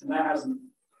 And that hasn't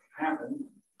happened.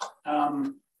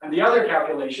 And the other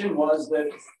calculation was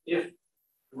that if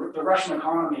the Russian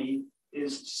economy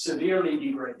is severely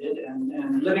degraded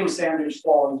and living standards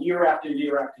fall year after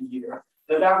year after year,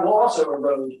 that will also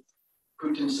erode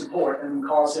Putin's support and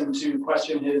cause him to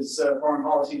question his foreign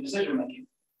policy decision-making.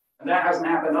 And that hasn't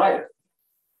happened either.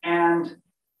 And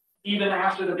even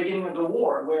after the beginning of the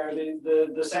war, where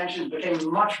the sanctions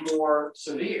became much more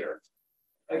severe,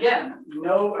 again,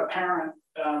 no apparent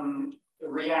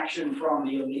reaction from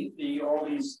the elite. All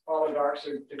these oligarchs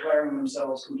are declaring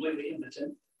themselves completely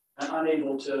impotent and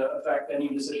unable to affect any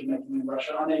decision-making in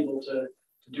Russia, unable to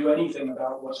do anything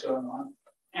about what's going on.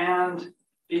 And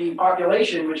the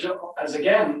population, which has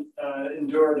again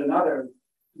endured another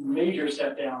major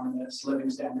step down in its living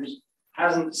standards,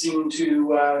 hasn't seemed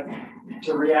to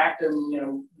react.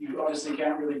 And you obviously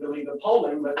can't really believe the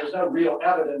polling, but there's no real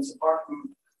evidence apart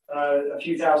from a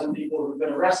few thousand people who've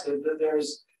been arrested that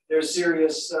there's there's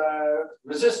serious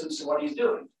resistance to what he's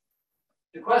doing.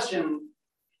 The question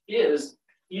is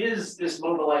this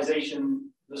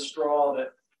mobilization the straw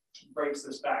that breaks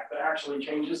this back, that actually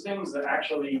changes things, that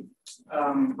actually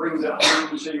brings it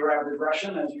home to your average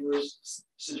Russian, as you were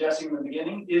suggesting in the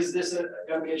beginning? Is this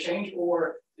going to be a change,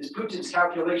 or is Putin's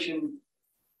calculation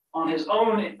on his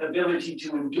own ability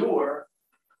to endure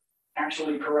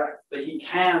actually correct, that he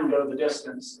can go the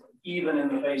distance, even in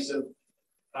the face of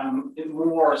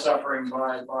more suffering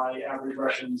by average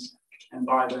Russians and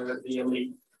by the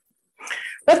elite?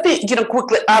 Let me,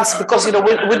 quickly answer, because, we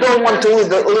don't want to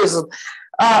lose it.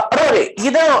 Rory,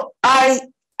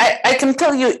 I can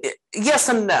tell you yes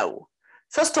and no.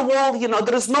 First of all,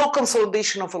 there is no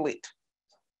consolidation of elite.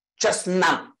 Just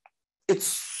none.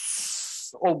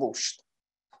 It's all bullshit.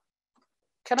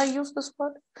 Can I use this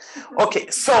word? Okay,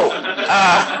 so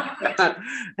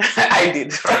I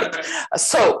did, right?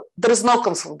 So there is no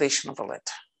consolidation of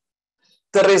elite.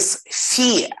 There is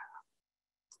fear.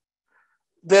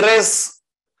 There is,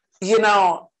 they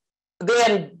are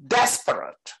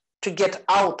desperate to get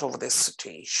out of this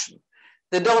situation.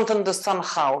 They don't understand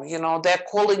how, they're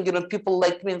calling, people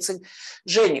like me and saying,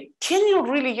 Zhenya, can you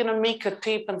really, make a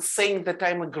tape and saying that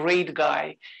I'm a great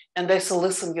guy? And they say,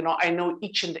 listen, I know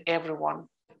each and everyone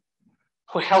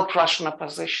who helped Russian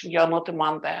opposition. You're not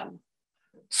among them.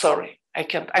 Sorry, I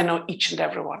can't. I know each and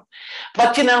everyone.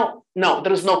 But, no,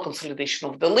 there is no consolidation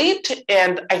of the elite.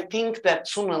 And I think that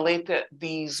sooner or later,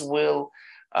 these will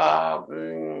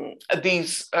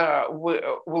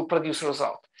produce a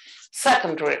result.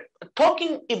 Secondly,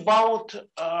 talking about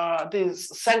these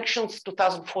sanctions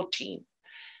 2014,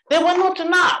 they were not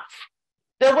enough.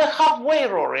 They were halfway,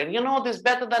 Rory, and you know this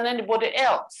better than anybody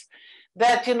else.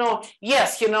 That,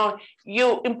 yes,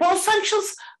 you impose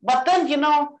sanctions, but then,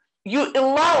 you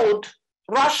allowed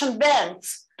Russian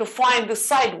banks to find the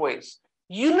sideways.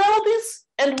 You know this,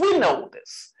 and we know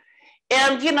this.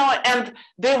 And, and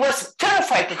they were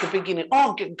terrified at the beginning.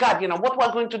 Oh, God, what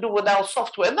we're going to do with our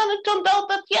software. And then it turned out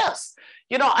that, yes,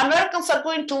 Americans are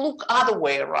going to look other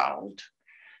way around.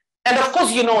 And of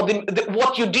course,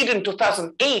 what you did in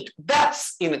 2008,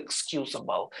 that's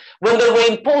inexcusable. When they were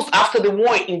imposed after the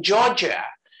war in Georgia,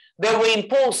 they were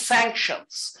imposed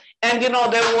sanctions. And,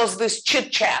 there was this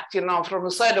chit chat, from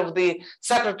the side of the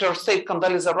Secretary of State,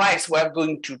 Condoleezza Rice, we're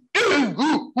going to 3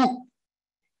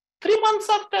 months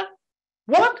after.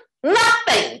 What?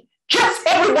 Nothing. Just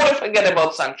everybody forget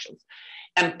about sanctions.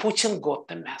 And Putin got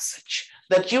the message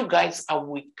that you guys are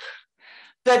weak.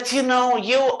 That, you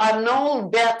are no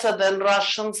better than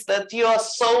Russians, that you are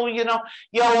so, you're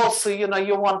also, you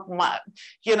want more.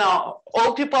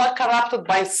 All people are corrupted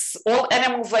all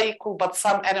animals are equal, but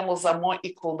some animals are more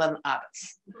equal than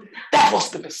others. That was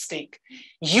the mistake.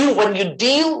 When you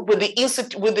deal with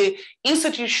the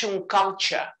institutional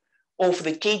culture of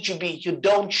the KGB, you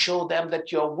don't show them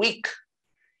that you're weak.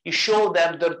 You show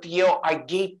them that you are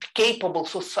capable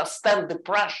to sustain the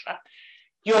pressure.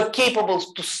 You are capable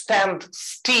to stand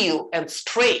still and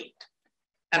straight.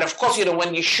 And of course,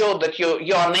 when you show that you're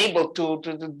unable to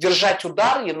держать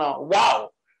удар, wow.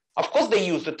 Of course, they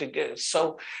use it again.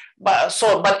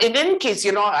 But in any case,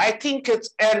 I think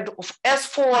it's, and as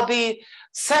for the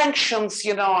sanctions,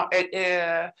 on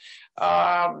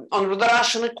the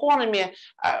Russian economy,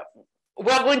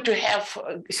 we're going to have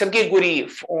Sergei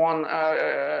Guriev on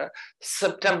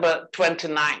September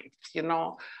 29th,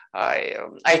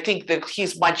 I think that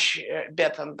he's much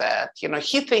better than that.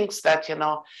 He thinks that,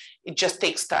 it just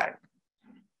takes time.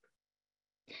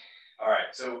 All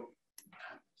right, so,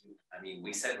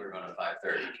 we said we were going to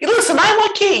 5:30. Listen, I'm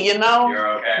okay, You're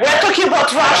okay. We're talking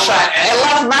about Russia. I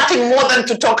love nothing more than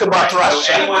to talk about Russia.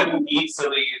 So anyone who needs to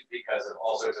leave because of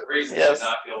all sorts of reasons Yes. does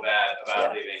not feel bad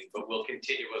about leaving, but we'll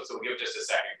continue. So we'll give just a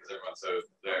second because everyone's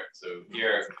so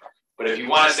here. But if you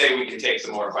want to stay, we can take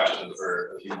some more questions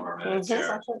for a few more minutes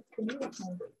here. Okay.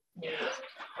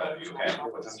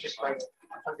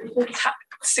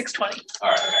 6:20. All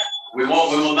right. Okay. We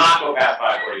will not go past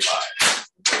 5:45.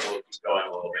 We'll keep going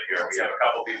a little bit here. We have a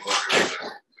couple people who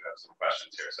have some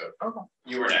questions here. So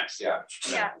you were next. Yeah.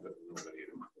 Yeah.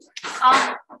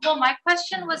 Well, my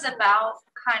question was about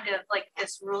kind of like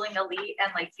this ruling elite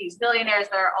and like these billionaires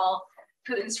that are all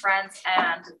Putin's friends.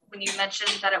 And when you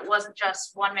mentioned that it wasn't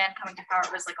just one man coming to power,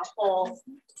 it was like a whole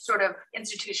sort of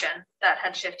institution that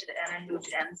had shifted in and moved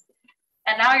in.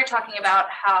 And now you're talking about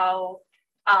how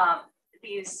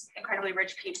these incredibly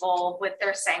rich people with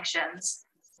their sanctions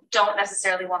don't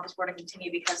necessarily want this war to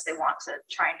continue because they want to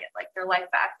try and get like their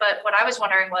life back. But what I was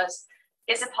wondering was,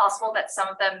 is it possible that some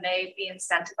of them may be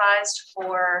incentivized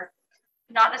for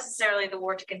not necessarily the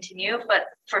war to continue, but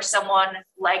for someone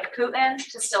like Putin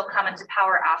to still come into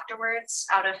power afterwards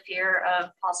out of fear of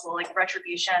possible like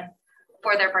retribution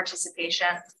for their participation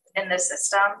in this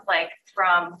system, like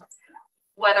from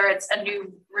whether it's a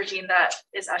new regime that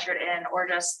is ushered in or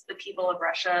just the people of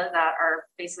Russia that are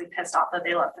basically pissed off that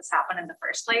they let this happen in the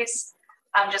first place.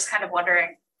 I'm just kind of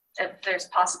wondering if there's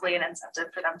possibly an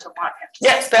incentive for them to want him to.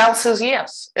 Yes, the answer is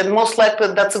yes. And most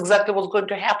likely that's exactly what's going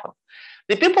to happen.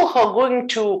 The people who are going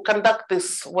to conduct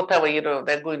this, whatever,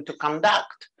 they're going to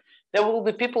conduct, there will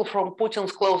be people from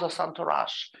Putin's closest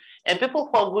entourage. And people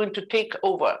who are going to take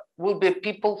over will be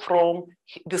people from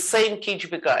the same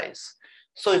KGB guys.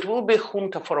 So it will be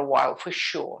junta for a while, for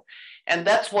sure. And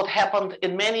that's what happened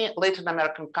in many Latin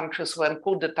American countries when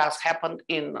coup d'etats happened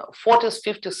in 40s,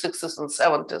 50s, 60s, and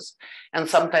 70s, and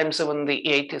sometimes even the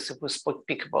 80s if we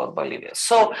speak about Bolivia.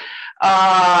 So,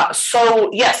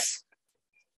 yes.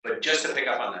 But just to pick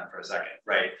up on that for a second,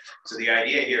 right? So the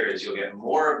idea here is you'll get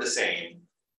more of the same,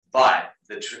 but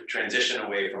the transition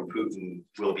away from Putin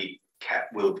will be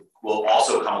kept, will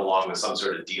also come along with some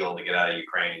sort of deal to get out of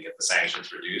Ukraine and get the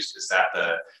sanctions reduced. Is that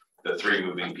the three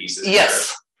moving pieces?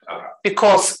 Yes. Okay.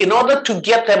 Because in order to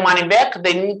get their money back,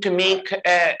 they need to make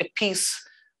a peace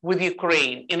with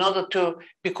Ukraine.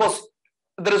 Because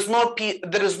there is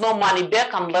no money back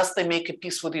unless they make a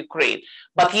peace with Ukraine.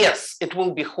 But yes, it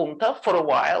will be junta for a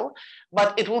while,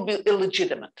 but it will be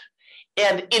illegitimate.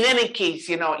 And in any case,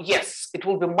 yes, it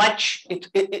will be much.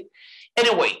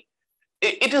 Anyway,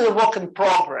 it is a work in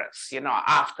progress.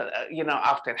 After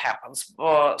it happens.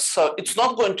 So it's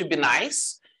not going to be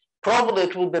nice. Probably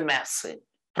it will be messy.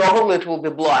 Probably it will be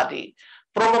bloody.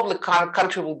 Probably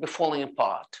country will be falling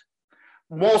apart.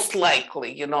 Most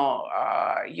likely, we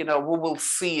will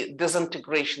see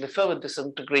disintegration, the further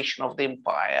disintegration of the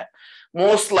empire.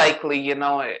 Most likely,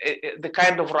 the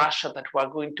kind of Russia that we're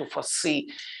going to foresee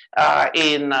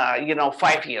in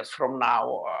 5 years from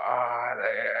now,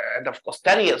 and of course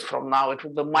 10 years from now, it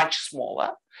will be much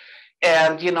smaller.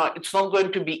 And it's not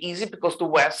going to be easy because the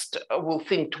West will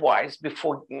think twice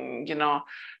before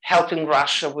helping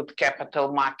Russia with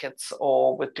capital markets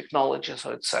or with technologies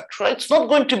or etc. It's not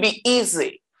going to be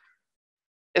easy.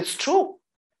 It's true.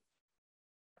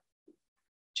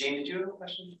 Jane, did you have a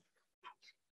question?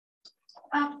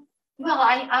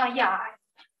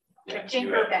 Jane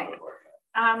Burbank.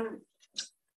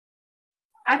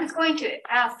 I was going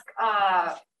to ask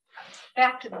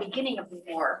back to the beginning of the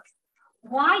war.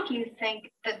 Why do you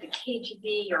think that the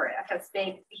KGB or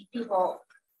FSB people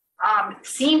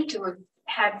seem to have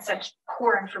had such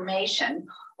poor information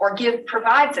or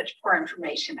provide such poor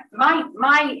information?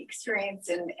 My experience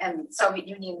in Soviet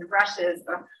Union and Russia is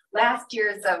the last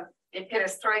years of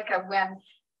perestroika when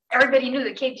everybody knew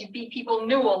the KGB people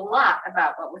knew a lot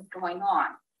about what was going on.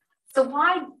 So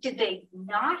why did they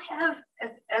not have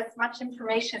as much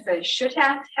information as they should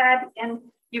have had in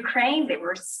Ukraine? They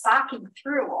were socking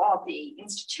through all the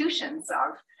institutions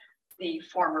of the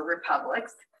former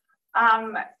republics.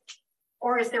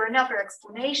 Or is there another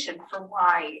explanation for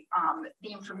why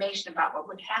the information about what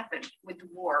would happen with the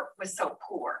war was so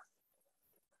poor?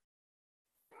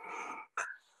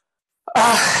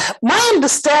 My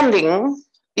understanding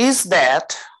is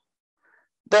that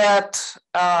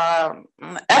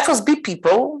FSB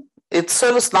people, it's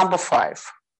service number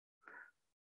 5,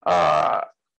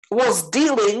 was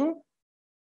dealing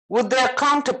with their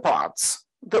counterparts,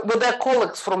 with their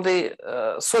colleagues from the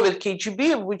Soviet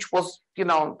KGB, which was,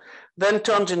 then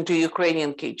turned into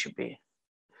Ukrainian KGB.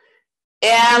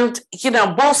 And,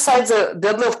 both sides are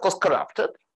deadly, of course,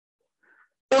 corrupted.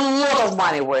 A lot of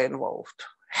money were involved,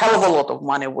 hell of a lot of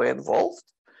money were involved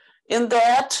in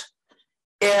that.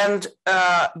 And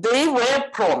they were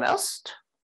promised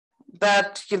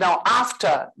that,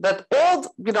 after that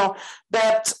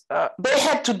that they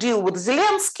had to deal with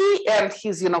Zelensky and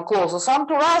his, closest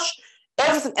entourage,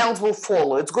 everything else will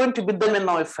follow. It's going to be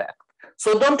domino effect.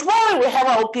 So don't worry, we have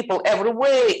our people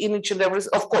everywhere in each and every,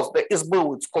 of course, the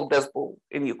SBU, it's called SBU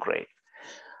in Ukraine.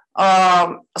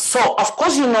 So of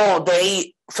course,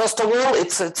 they, first of all,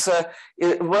 it's a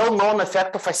well-known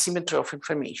effect of asymmetry of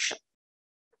information,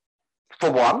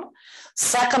 for one.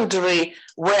 Secondary,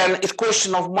 when it's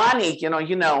question of money,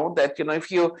 that, if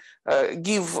you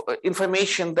give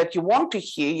information that you want to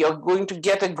hear, you're going to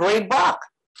get a great buck.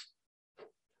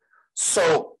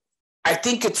 So I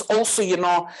think it's also,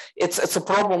 it's a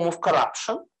problem of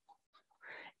corruption.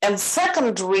 And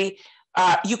secondary,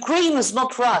 Ukraine is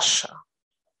not Russia.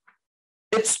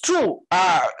 It's true,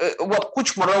 what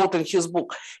Kuchma wrote in his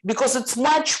book, because it's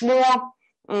much more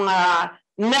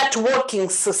networking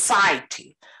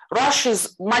society. Russia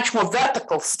is much more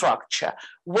vertical structure,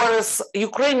 whereas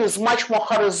Ukraine is much more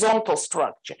horizontal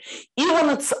structure. Even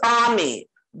its army,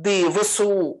 the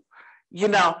VSU, you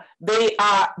know, they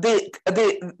are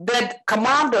the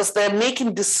commanders, they're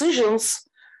making decisions,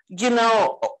 you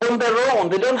know, on their own.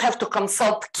 They don't have to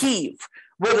consult Kyiv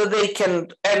whether they can,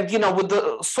 and you know, with the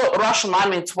Russian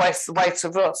army, it's vice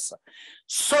versa.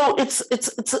 So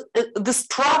the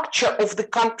structure of the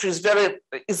country is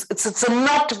it's a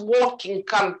not working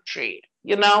country,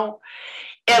 you know.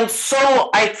 And so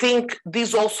I think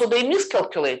these also they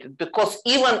miscalculated, because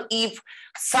even if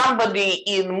somebody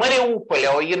in Mariupol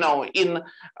or in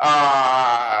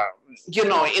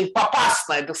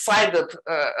Popasna decided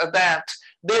that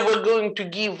they were going to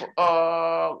give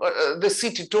the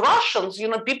city to Russians, you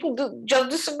know, people just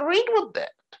disagreed with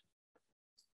that.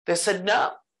 They said,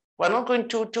 no, we're not going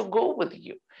to go with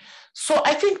you. So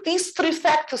I think these three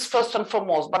factors first and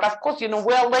foremost, but of course, you know,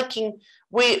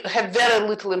 we have very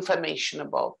little information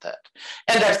about that.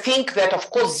 And I think that, of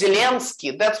course,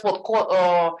 Zelensky, that's what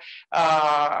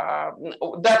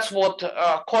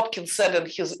Kotkin said in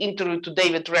his interview to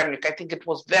David Remnick. I think it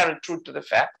was very true to the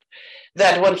fact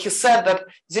that when he said that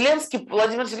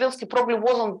Vladimir Zelensky probably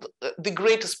wasn't the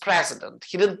greatest president.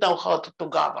 He didn't know how to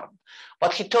govern,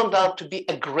 but he turned out to be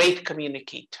a great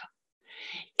communicator.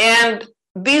 And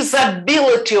this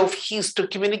ability of his to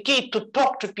communicate, to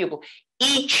talk to people,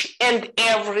 each and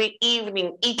every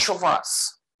evening, each of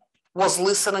us was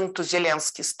listening to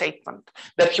Zelensky's statement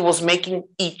that he was making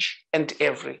each and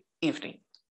every evening.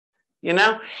 You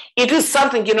know, it is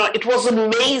something, you know, it was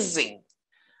amazing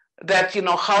that, you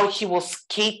know, how he was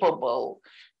capable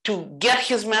to get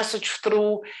his message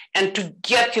through and to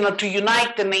get, you know, to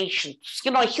unite the nations.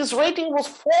 You know, his rating was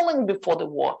falling before the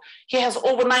war. He has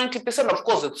over 90%. Of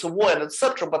course, it's a war and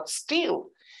etc. But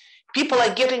still, people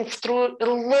are getting through a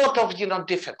lot of, you know,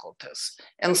 difficulties,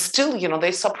 and still, you know,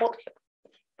 they support him.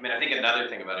 I mean, I think another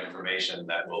thing about information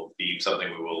that will be something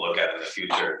we will look at in the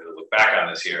future, to look back on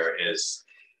this here, is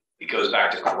it goes back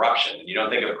to corruption. And you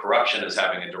don't think of corruption as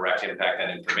having a direct impact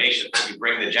on information. But you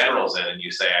bring the generals in and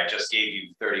you say, I just gave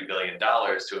you $30 billion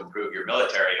to improve your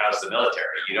military. How's the military?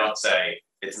 You don't say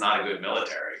it's not a good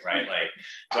military, right? Like,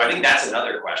 so I think that's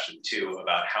another question too,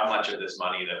 about how much of this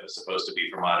money that was supposed to be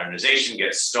for modernization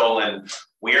gets stolen,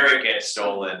 where it gets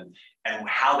stolen, and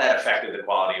how that affected the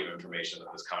quality of information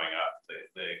that was coming up,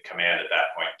 the command at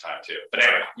that point in time too. But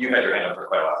anyway, you had your hand up for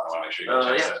quite a while. I want to make sure you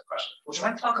answer that question. Would you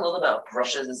mind talk a little about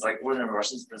Russia's, like,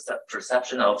 Russia's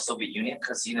perception of Soviet Union?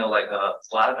 Because, you know, like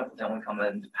Vladimir Putin would come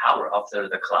into power after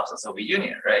the collapse of Soviet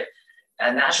Union, right?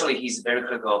 And naturally, he's very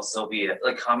critical of Soviet,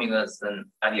 like,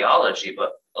 communism ideology,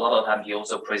 but a lot of the time he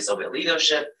also praised Soviet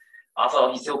leadership.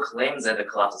 Although he still claims that the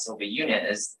collapse of Soviet Union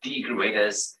is the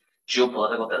greatest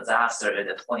geopolitical disaster in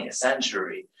the 20th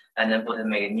century, and then Putin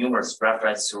made numerous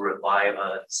references to revive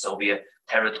a Soviet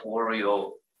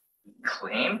territorial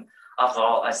claim. After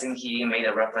all, I think he made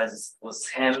a reference with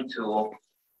him to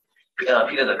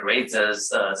Peter the Great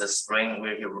the spring,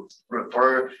 where he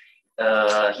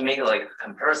he made like a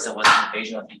comparison with the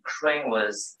invasion of Ukraine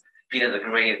was Peter the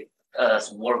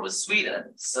Great's war with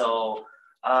Sweden. So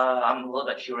I'm a little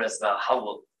bit curious about how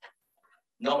will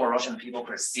normal Russian people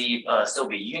perceive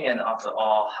Soviet Union. After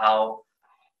all, how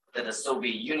did the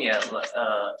Soviet Union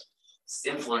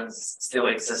influence still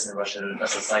exists in Russian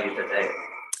society today?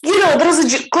 You know, there is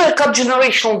a clear-cut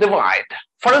generational divide.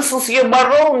 For instance, my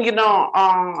own, you know,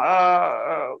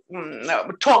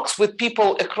 talks with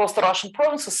people across the Russian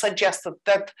provinces suggested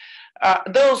that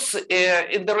those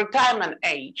in the retirement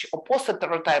age or post the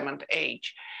retirement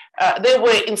age, they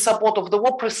were in support of the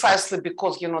war precisely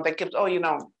because, you know, they kept,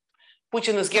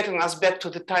 Putin is getting us back to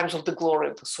the times of the glory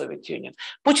of the Soviet Union.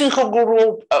 Putin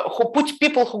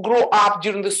people who grew up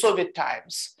during the Soviet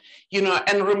times, you know,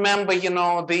 and remember, you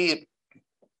know, the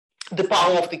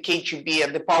power of the KGB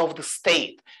and the power of the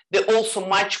state, they're also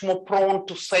much more prone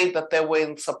to say that they were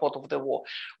in support of the war.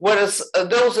 Whereas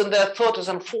those in their 30s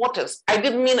and 40s, I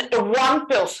didn't mean one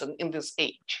person in this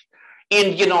age.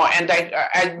 And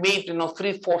I made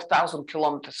 3,000-4,000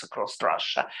 kilometers across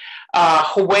Russia,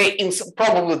 who were in,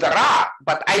 probably there are,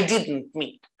 but I didn't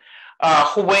meet,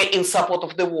 who were in support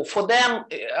of the war. For them,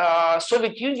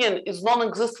 Soviet Union is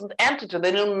non-existent entity.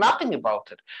 They know nothing about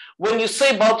it. When you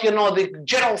say about, the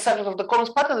General Secretary of the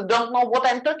Communist Party, they don't know what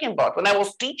I'm talking about. When I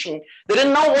was teaching, they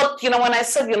didn't know what, when I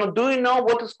said, do you know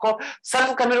what is called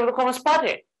Central Committee of the Communist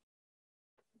Party?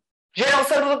 General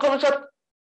Secretary of the Communist Party?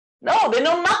 No, they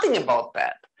know nothing about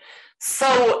that.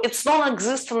 So it's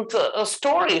non-existent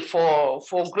story for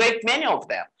great many of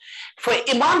them. For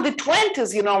among the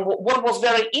 20s, what was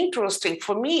very interesting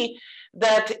for me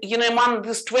that, among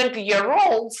these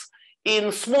 20-year-olds,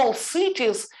 in small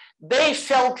cities, they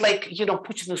felt like,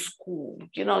 Putin is cool.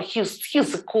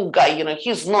 He's a cool guy.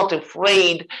 He's not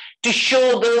afraid to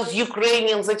show those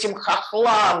Ukrainians этим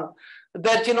хохлам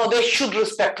that, they should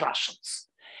respect Russians.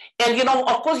 And,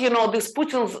 of course, this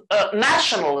Putin's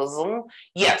nationalism,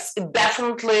 yes, it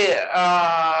definitely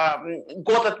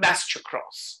got that message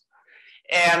across.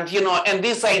 And, and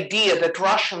this idea that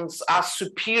Russians are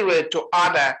superior to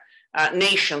other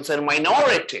nations and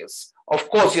minorities, of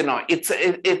course, it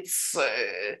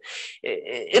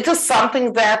is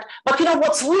something that, but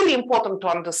what's really important to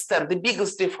understand, the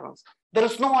biggest difference, there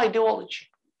is no ideology.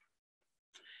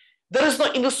 There is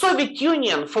no, in the Soviet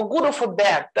Union, for good or for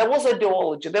bad, there was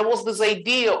ideology. There was this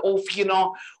idea of,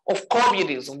 of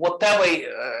communism, whatever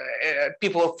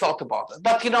people thought about it.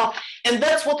 But, and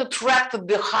that's what attracted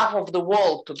the half of the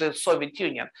world to the Soviet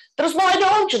Union. There is no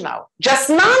ideology now, just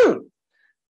none.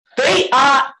 They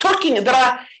are talking, there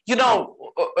are, there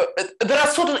are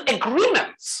certain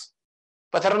agreements,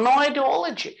 but there are no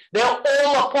ideology. They are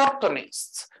all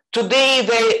opportunists. Today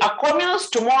they are communists,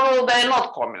 tomorrow they are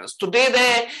not communists. Today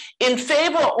they're in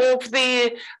favor of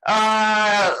the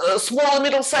small and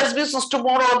middle-sized business.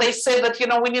 Tomorrow they say that,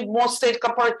 we need more state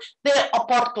corporate. They're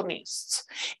opportunists.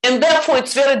 And therefore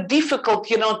it's very difficult,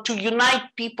 to unite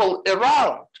people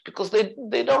around because they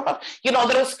don't have,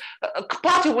 there is a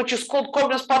party which is called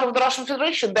Communist Party of the Russian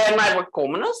Federation. They are neither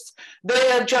communists,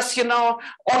 they are just,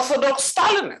 Orthodox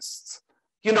Stalinists.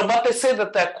 But they say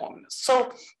that they're communists.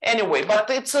 So anyway, but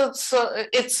it's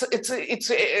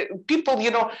people,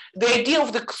 the idea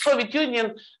of the Soviet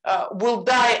Union will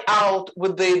die out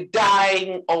with the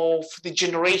dying of the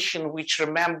generation which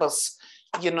remembers,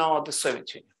 the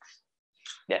Soviet Union.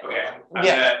 Yeah. Okay.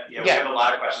 We have a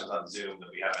lot of questions on Zoom that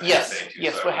we haven't answered too.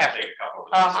 Yes, so we have. Take a couple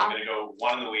of those. So I'm going to go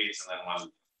one in the weeds and then one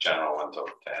general one to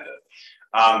end it.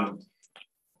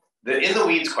 The in the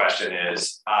weeds question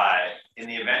is, in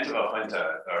the event of a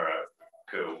junta or a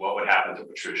coup, what would happen to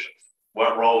Patrushev?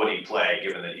 What role would he play,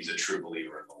 given that he's a true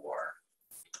believer in the war?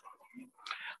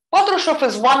 Patrushev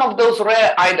is one of those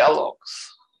rare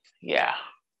ideologues. Yeah.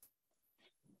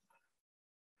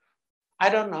 I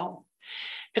don't know.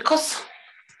 Because,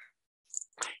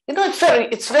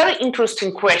 it's very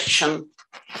interesting question.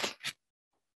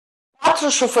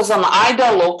 Patrushev is an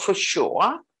ideologue for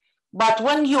sure. But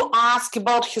when you ask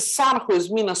about his son, who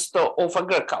is Minister of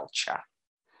Agriculture,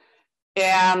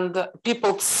 and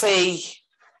people say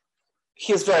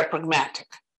he's very pragmatic.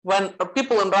 When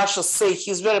people in Russia say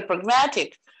he's very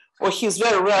pragmatic or he's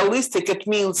very realistic, it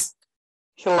means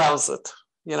he loves it,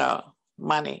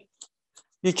 money.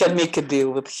 You can make a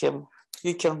deal with him.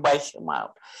 You can buy him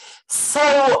out.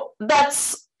 So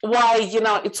that's why,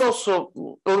 it's also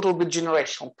a little bit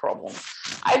generational problem.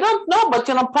 I don't know, but,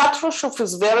 Patrushev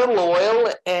is very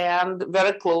loyal and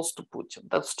very close to Putin.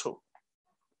 That's true.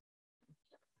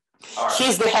 Right.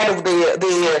 He's the head of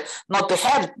not the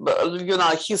head, but,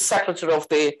 he's secretary of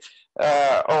the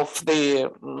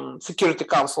Security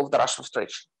Council of the Russian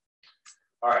Federation.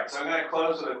 All right, so I'm going to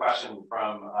close with a question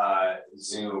from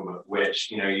Zoom,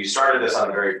 which, you started this on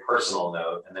a very personal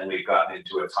note, and then we've gotten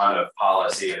into a ton of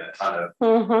policy and a ton of,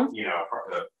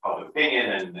 public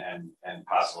opinion and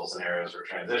possible scenarios for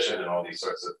transition and all these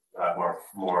sorts of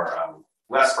more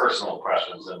less personal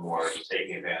questions and more just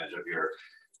taking advantage of your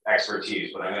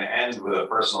expertise. But I'm going to end with a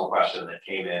personal question that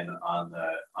came in on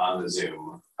the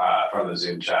Zoom, from the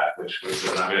Zoom chat, which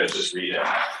I'm going to just read it.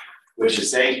 Which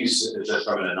is, thank you,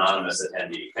 from an anonymous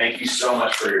attendee. Thank you so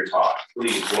much for your talk.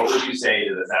 Please, what would you say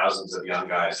to the thousands of young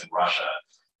guys in Russia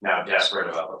now desperate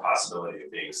about the possibility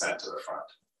of being sent to the front?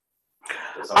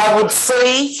 I would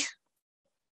say,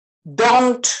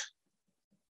 don't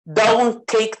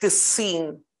take this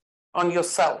scene on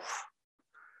yourself.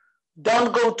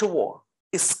 Don't go to war.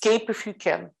 Escape if you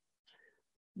can.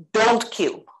 Don't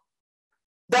kill.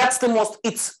 That's the most,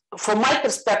 from my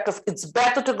perspective, it's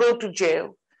better to go to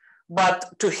jail,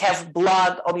 but to have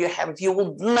blood on your hands, you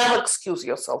will never excuse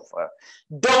yourself for it.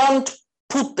 Don't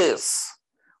put this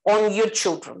on your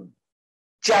children.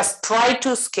 Just try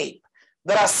to escape.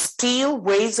 There are still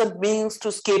ways and means to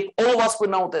escape. All of us, we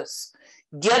know this.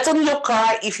 Get in your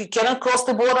car. If you cannot cross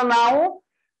the border now,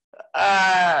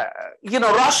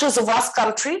 Russia is a vast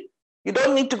country. You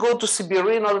don't need to go to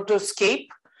Siberia in order to escape.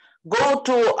 Go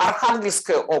to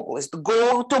Arkhangelskaya Oblast,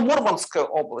 go to Murmanskaya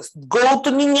Oblast, go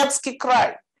to Nenetsky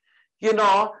Krai.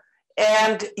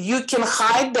 And you can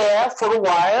hide there for a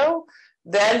while.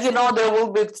 Then, there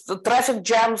will be traffic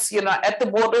jams, at the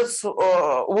borders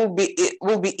will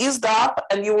be eased up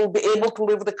and you will be able to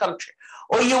leave the country.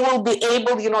 Or you will be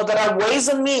able, there are ways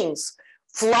and means.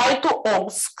 Fly to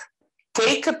Omsk,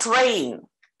 take a train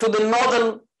to the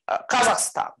northern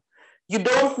Kazakhstan, You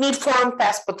don't need foreign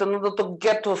passport in order to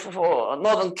get to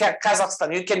northern Kazakhstan.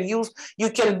 You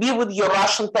can be with your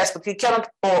Russian passport. You cannot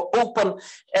open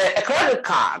a credit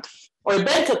card or a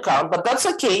bank account, but that's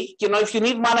okay. If you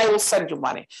need money, I will send you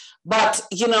money. But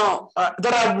there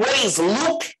are ways.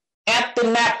 Look at the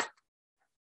map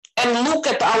and look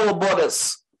at our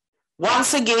borders.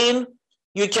 Once again,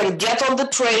 you can get on the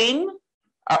train.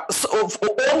 So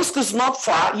Omsk is not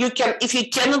far. You can, if you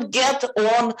cannot get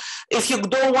on, if you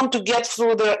don't want to get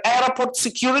through the airport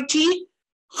security,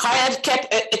 hire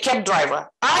a cab driver.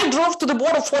 I drove to the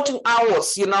border 14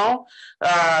 hours,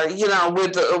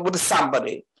 with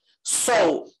somebody.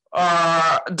 So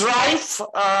drive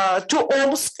to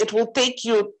Omsk. It will take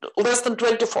you less than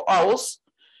 24 hours,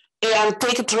 and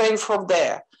take a train from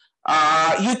there.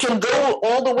 You can go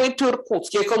all the way to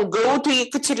Irkutsk. You can go to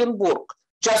Yekaterinburg.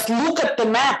 Just look at the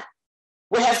map.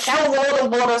 We have hell of a lot of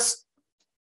borders.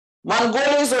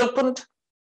 Mongolia is opened.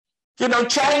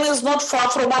 China is not far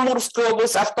from Amursk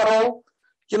Oblast after all.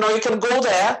 You can go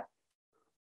there.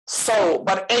 So,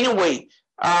 but anyway,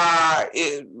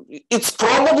 it's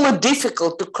probably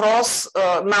difficult to cross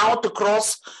border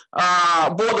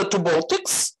to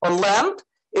Baltics on land.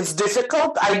 It's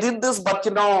difficult. I did this, but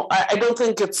I don't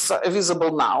think it's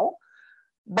visible now.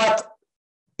 But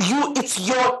it's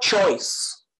your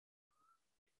choice.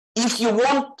 If you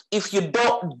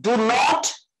do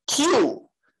not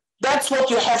kill, that's what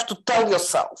you have to tell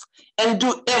yourself, and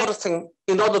do everything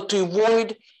in order to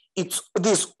avoid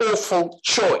this awful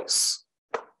choice.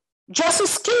 Just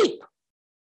escape,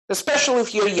 especially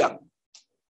if you're young.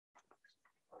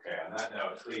 Okay, on that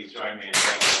note, please join me in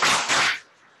thanking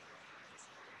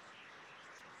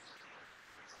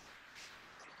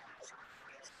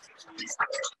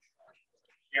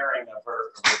sharing of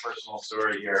her personal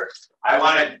story here. I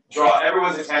want to draw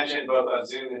everyone's attention, both on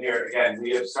Zoom and here. Again,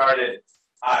 we have started,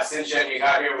 since Yevgenia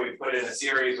got here, we've put in a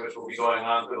series which will be going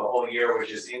on through the whole year,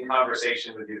 which is In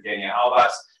Conversation with Yevgenia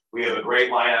Albats. We have a great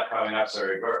lineup coming up.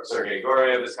 Sergey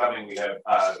Goryev is coming. We have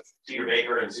Peter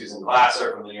Baker and Susan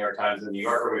Glasser from the New York Times and the New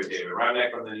Yorker. We have David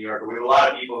Remnick from the New Yorker. We have a lot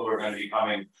of people who are going to be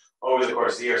coming over the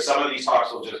course of the year. Some of these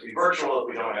talks will just be virtual if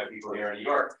we don't have people here in New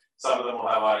York. Some of them will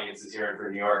have audiences here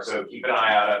for New York. So keep an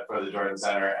eye out for the Jordan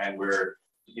Center. And we're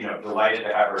delighted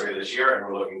to have her here this year. And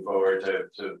we're looking forward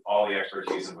to all the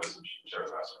expertise and wisdom she can share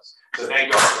with the rest of us. So thank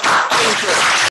you all for that.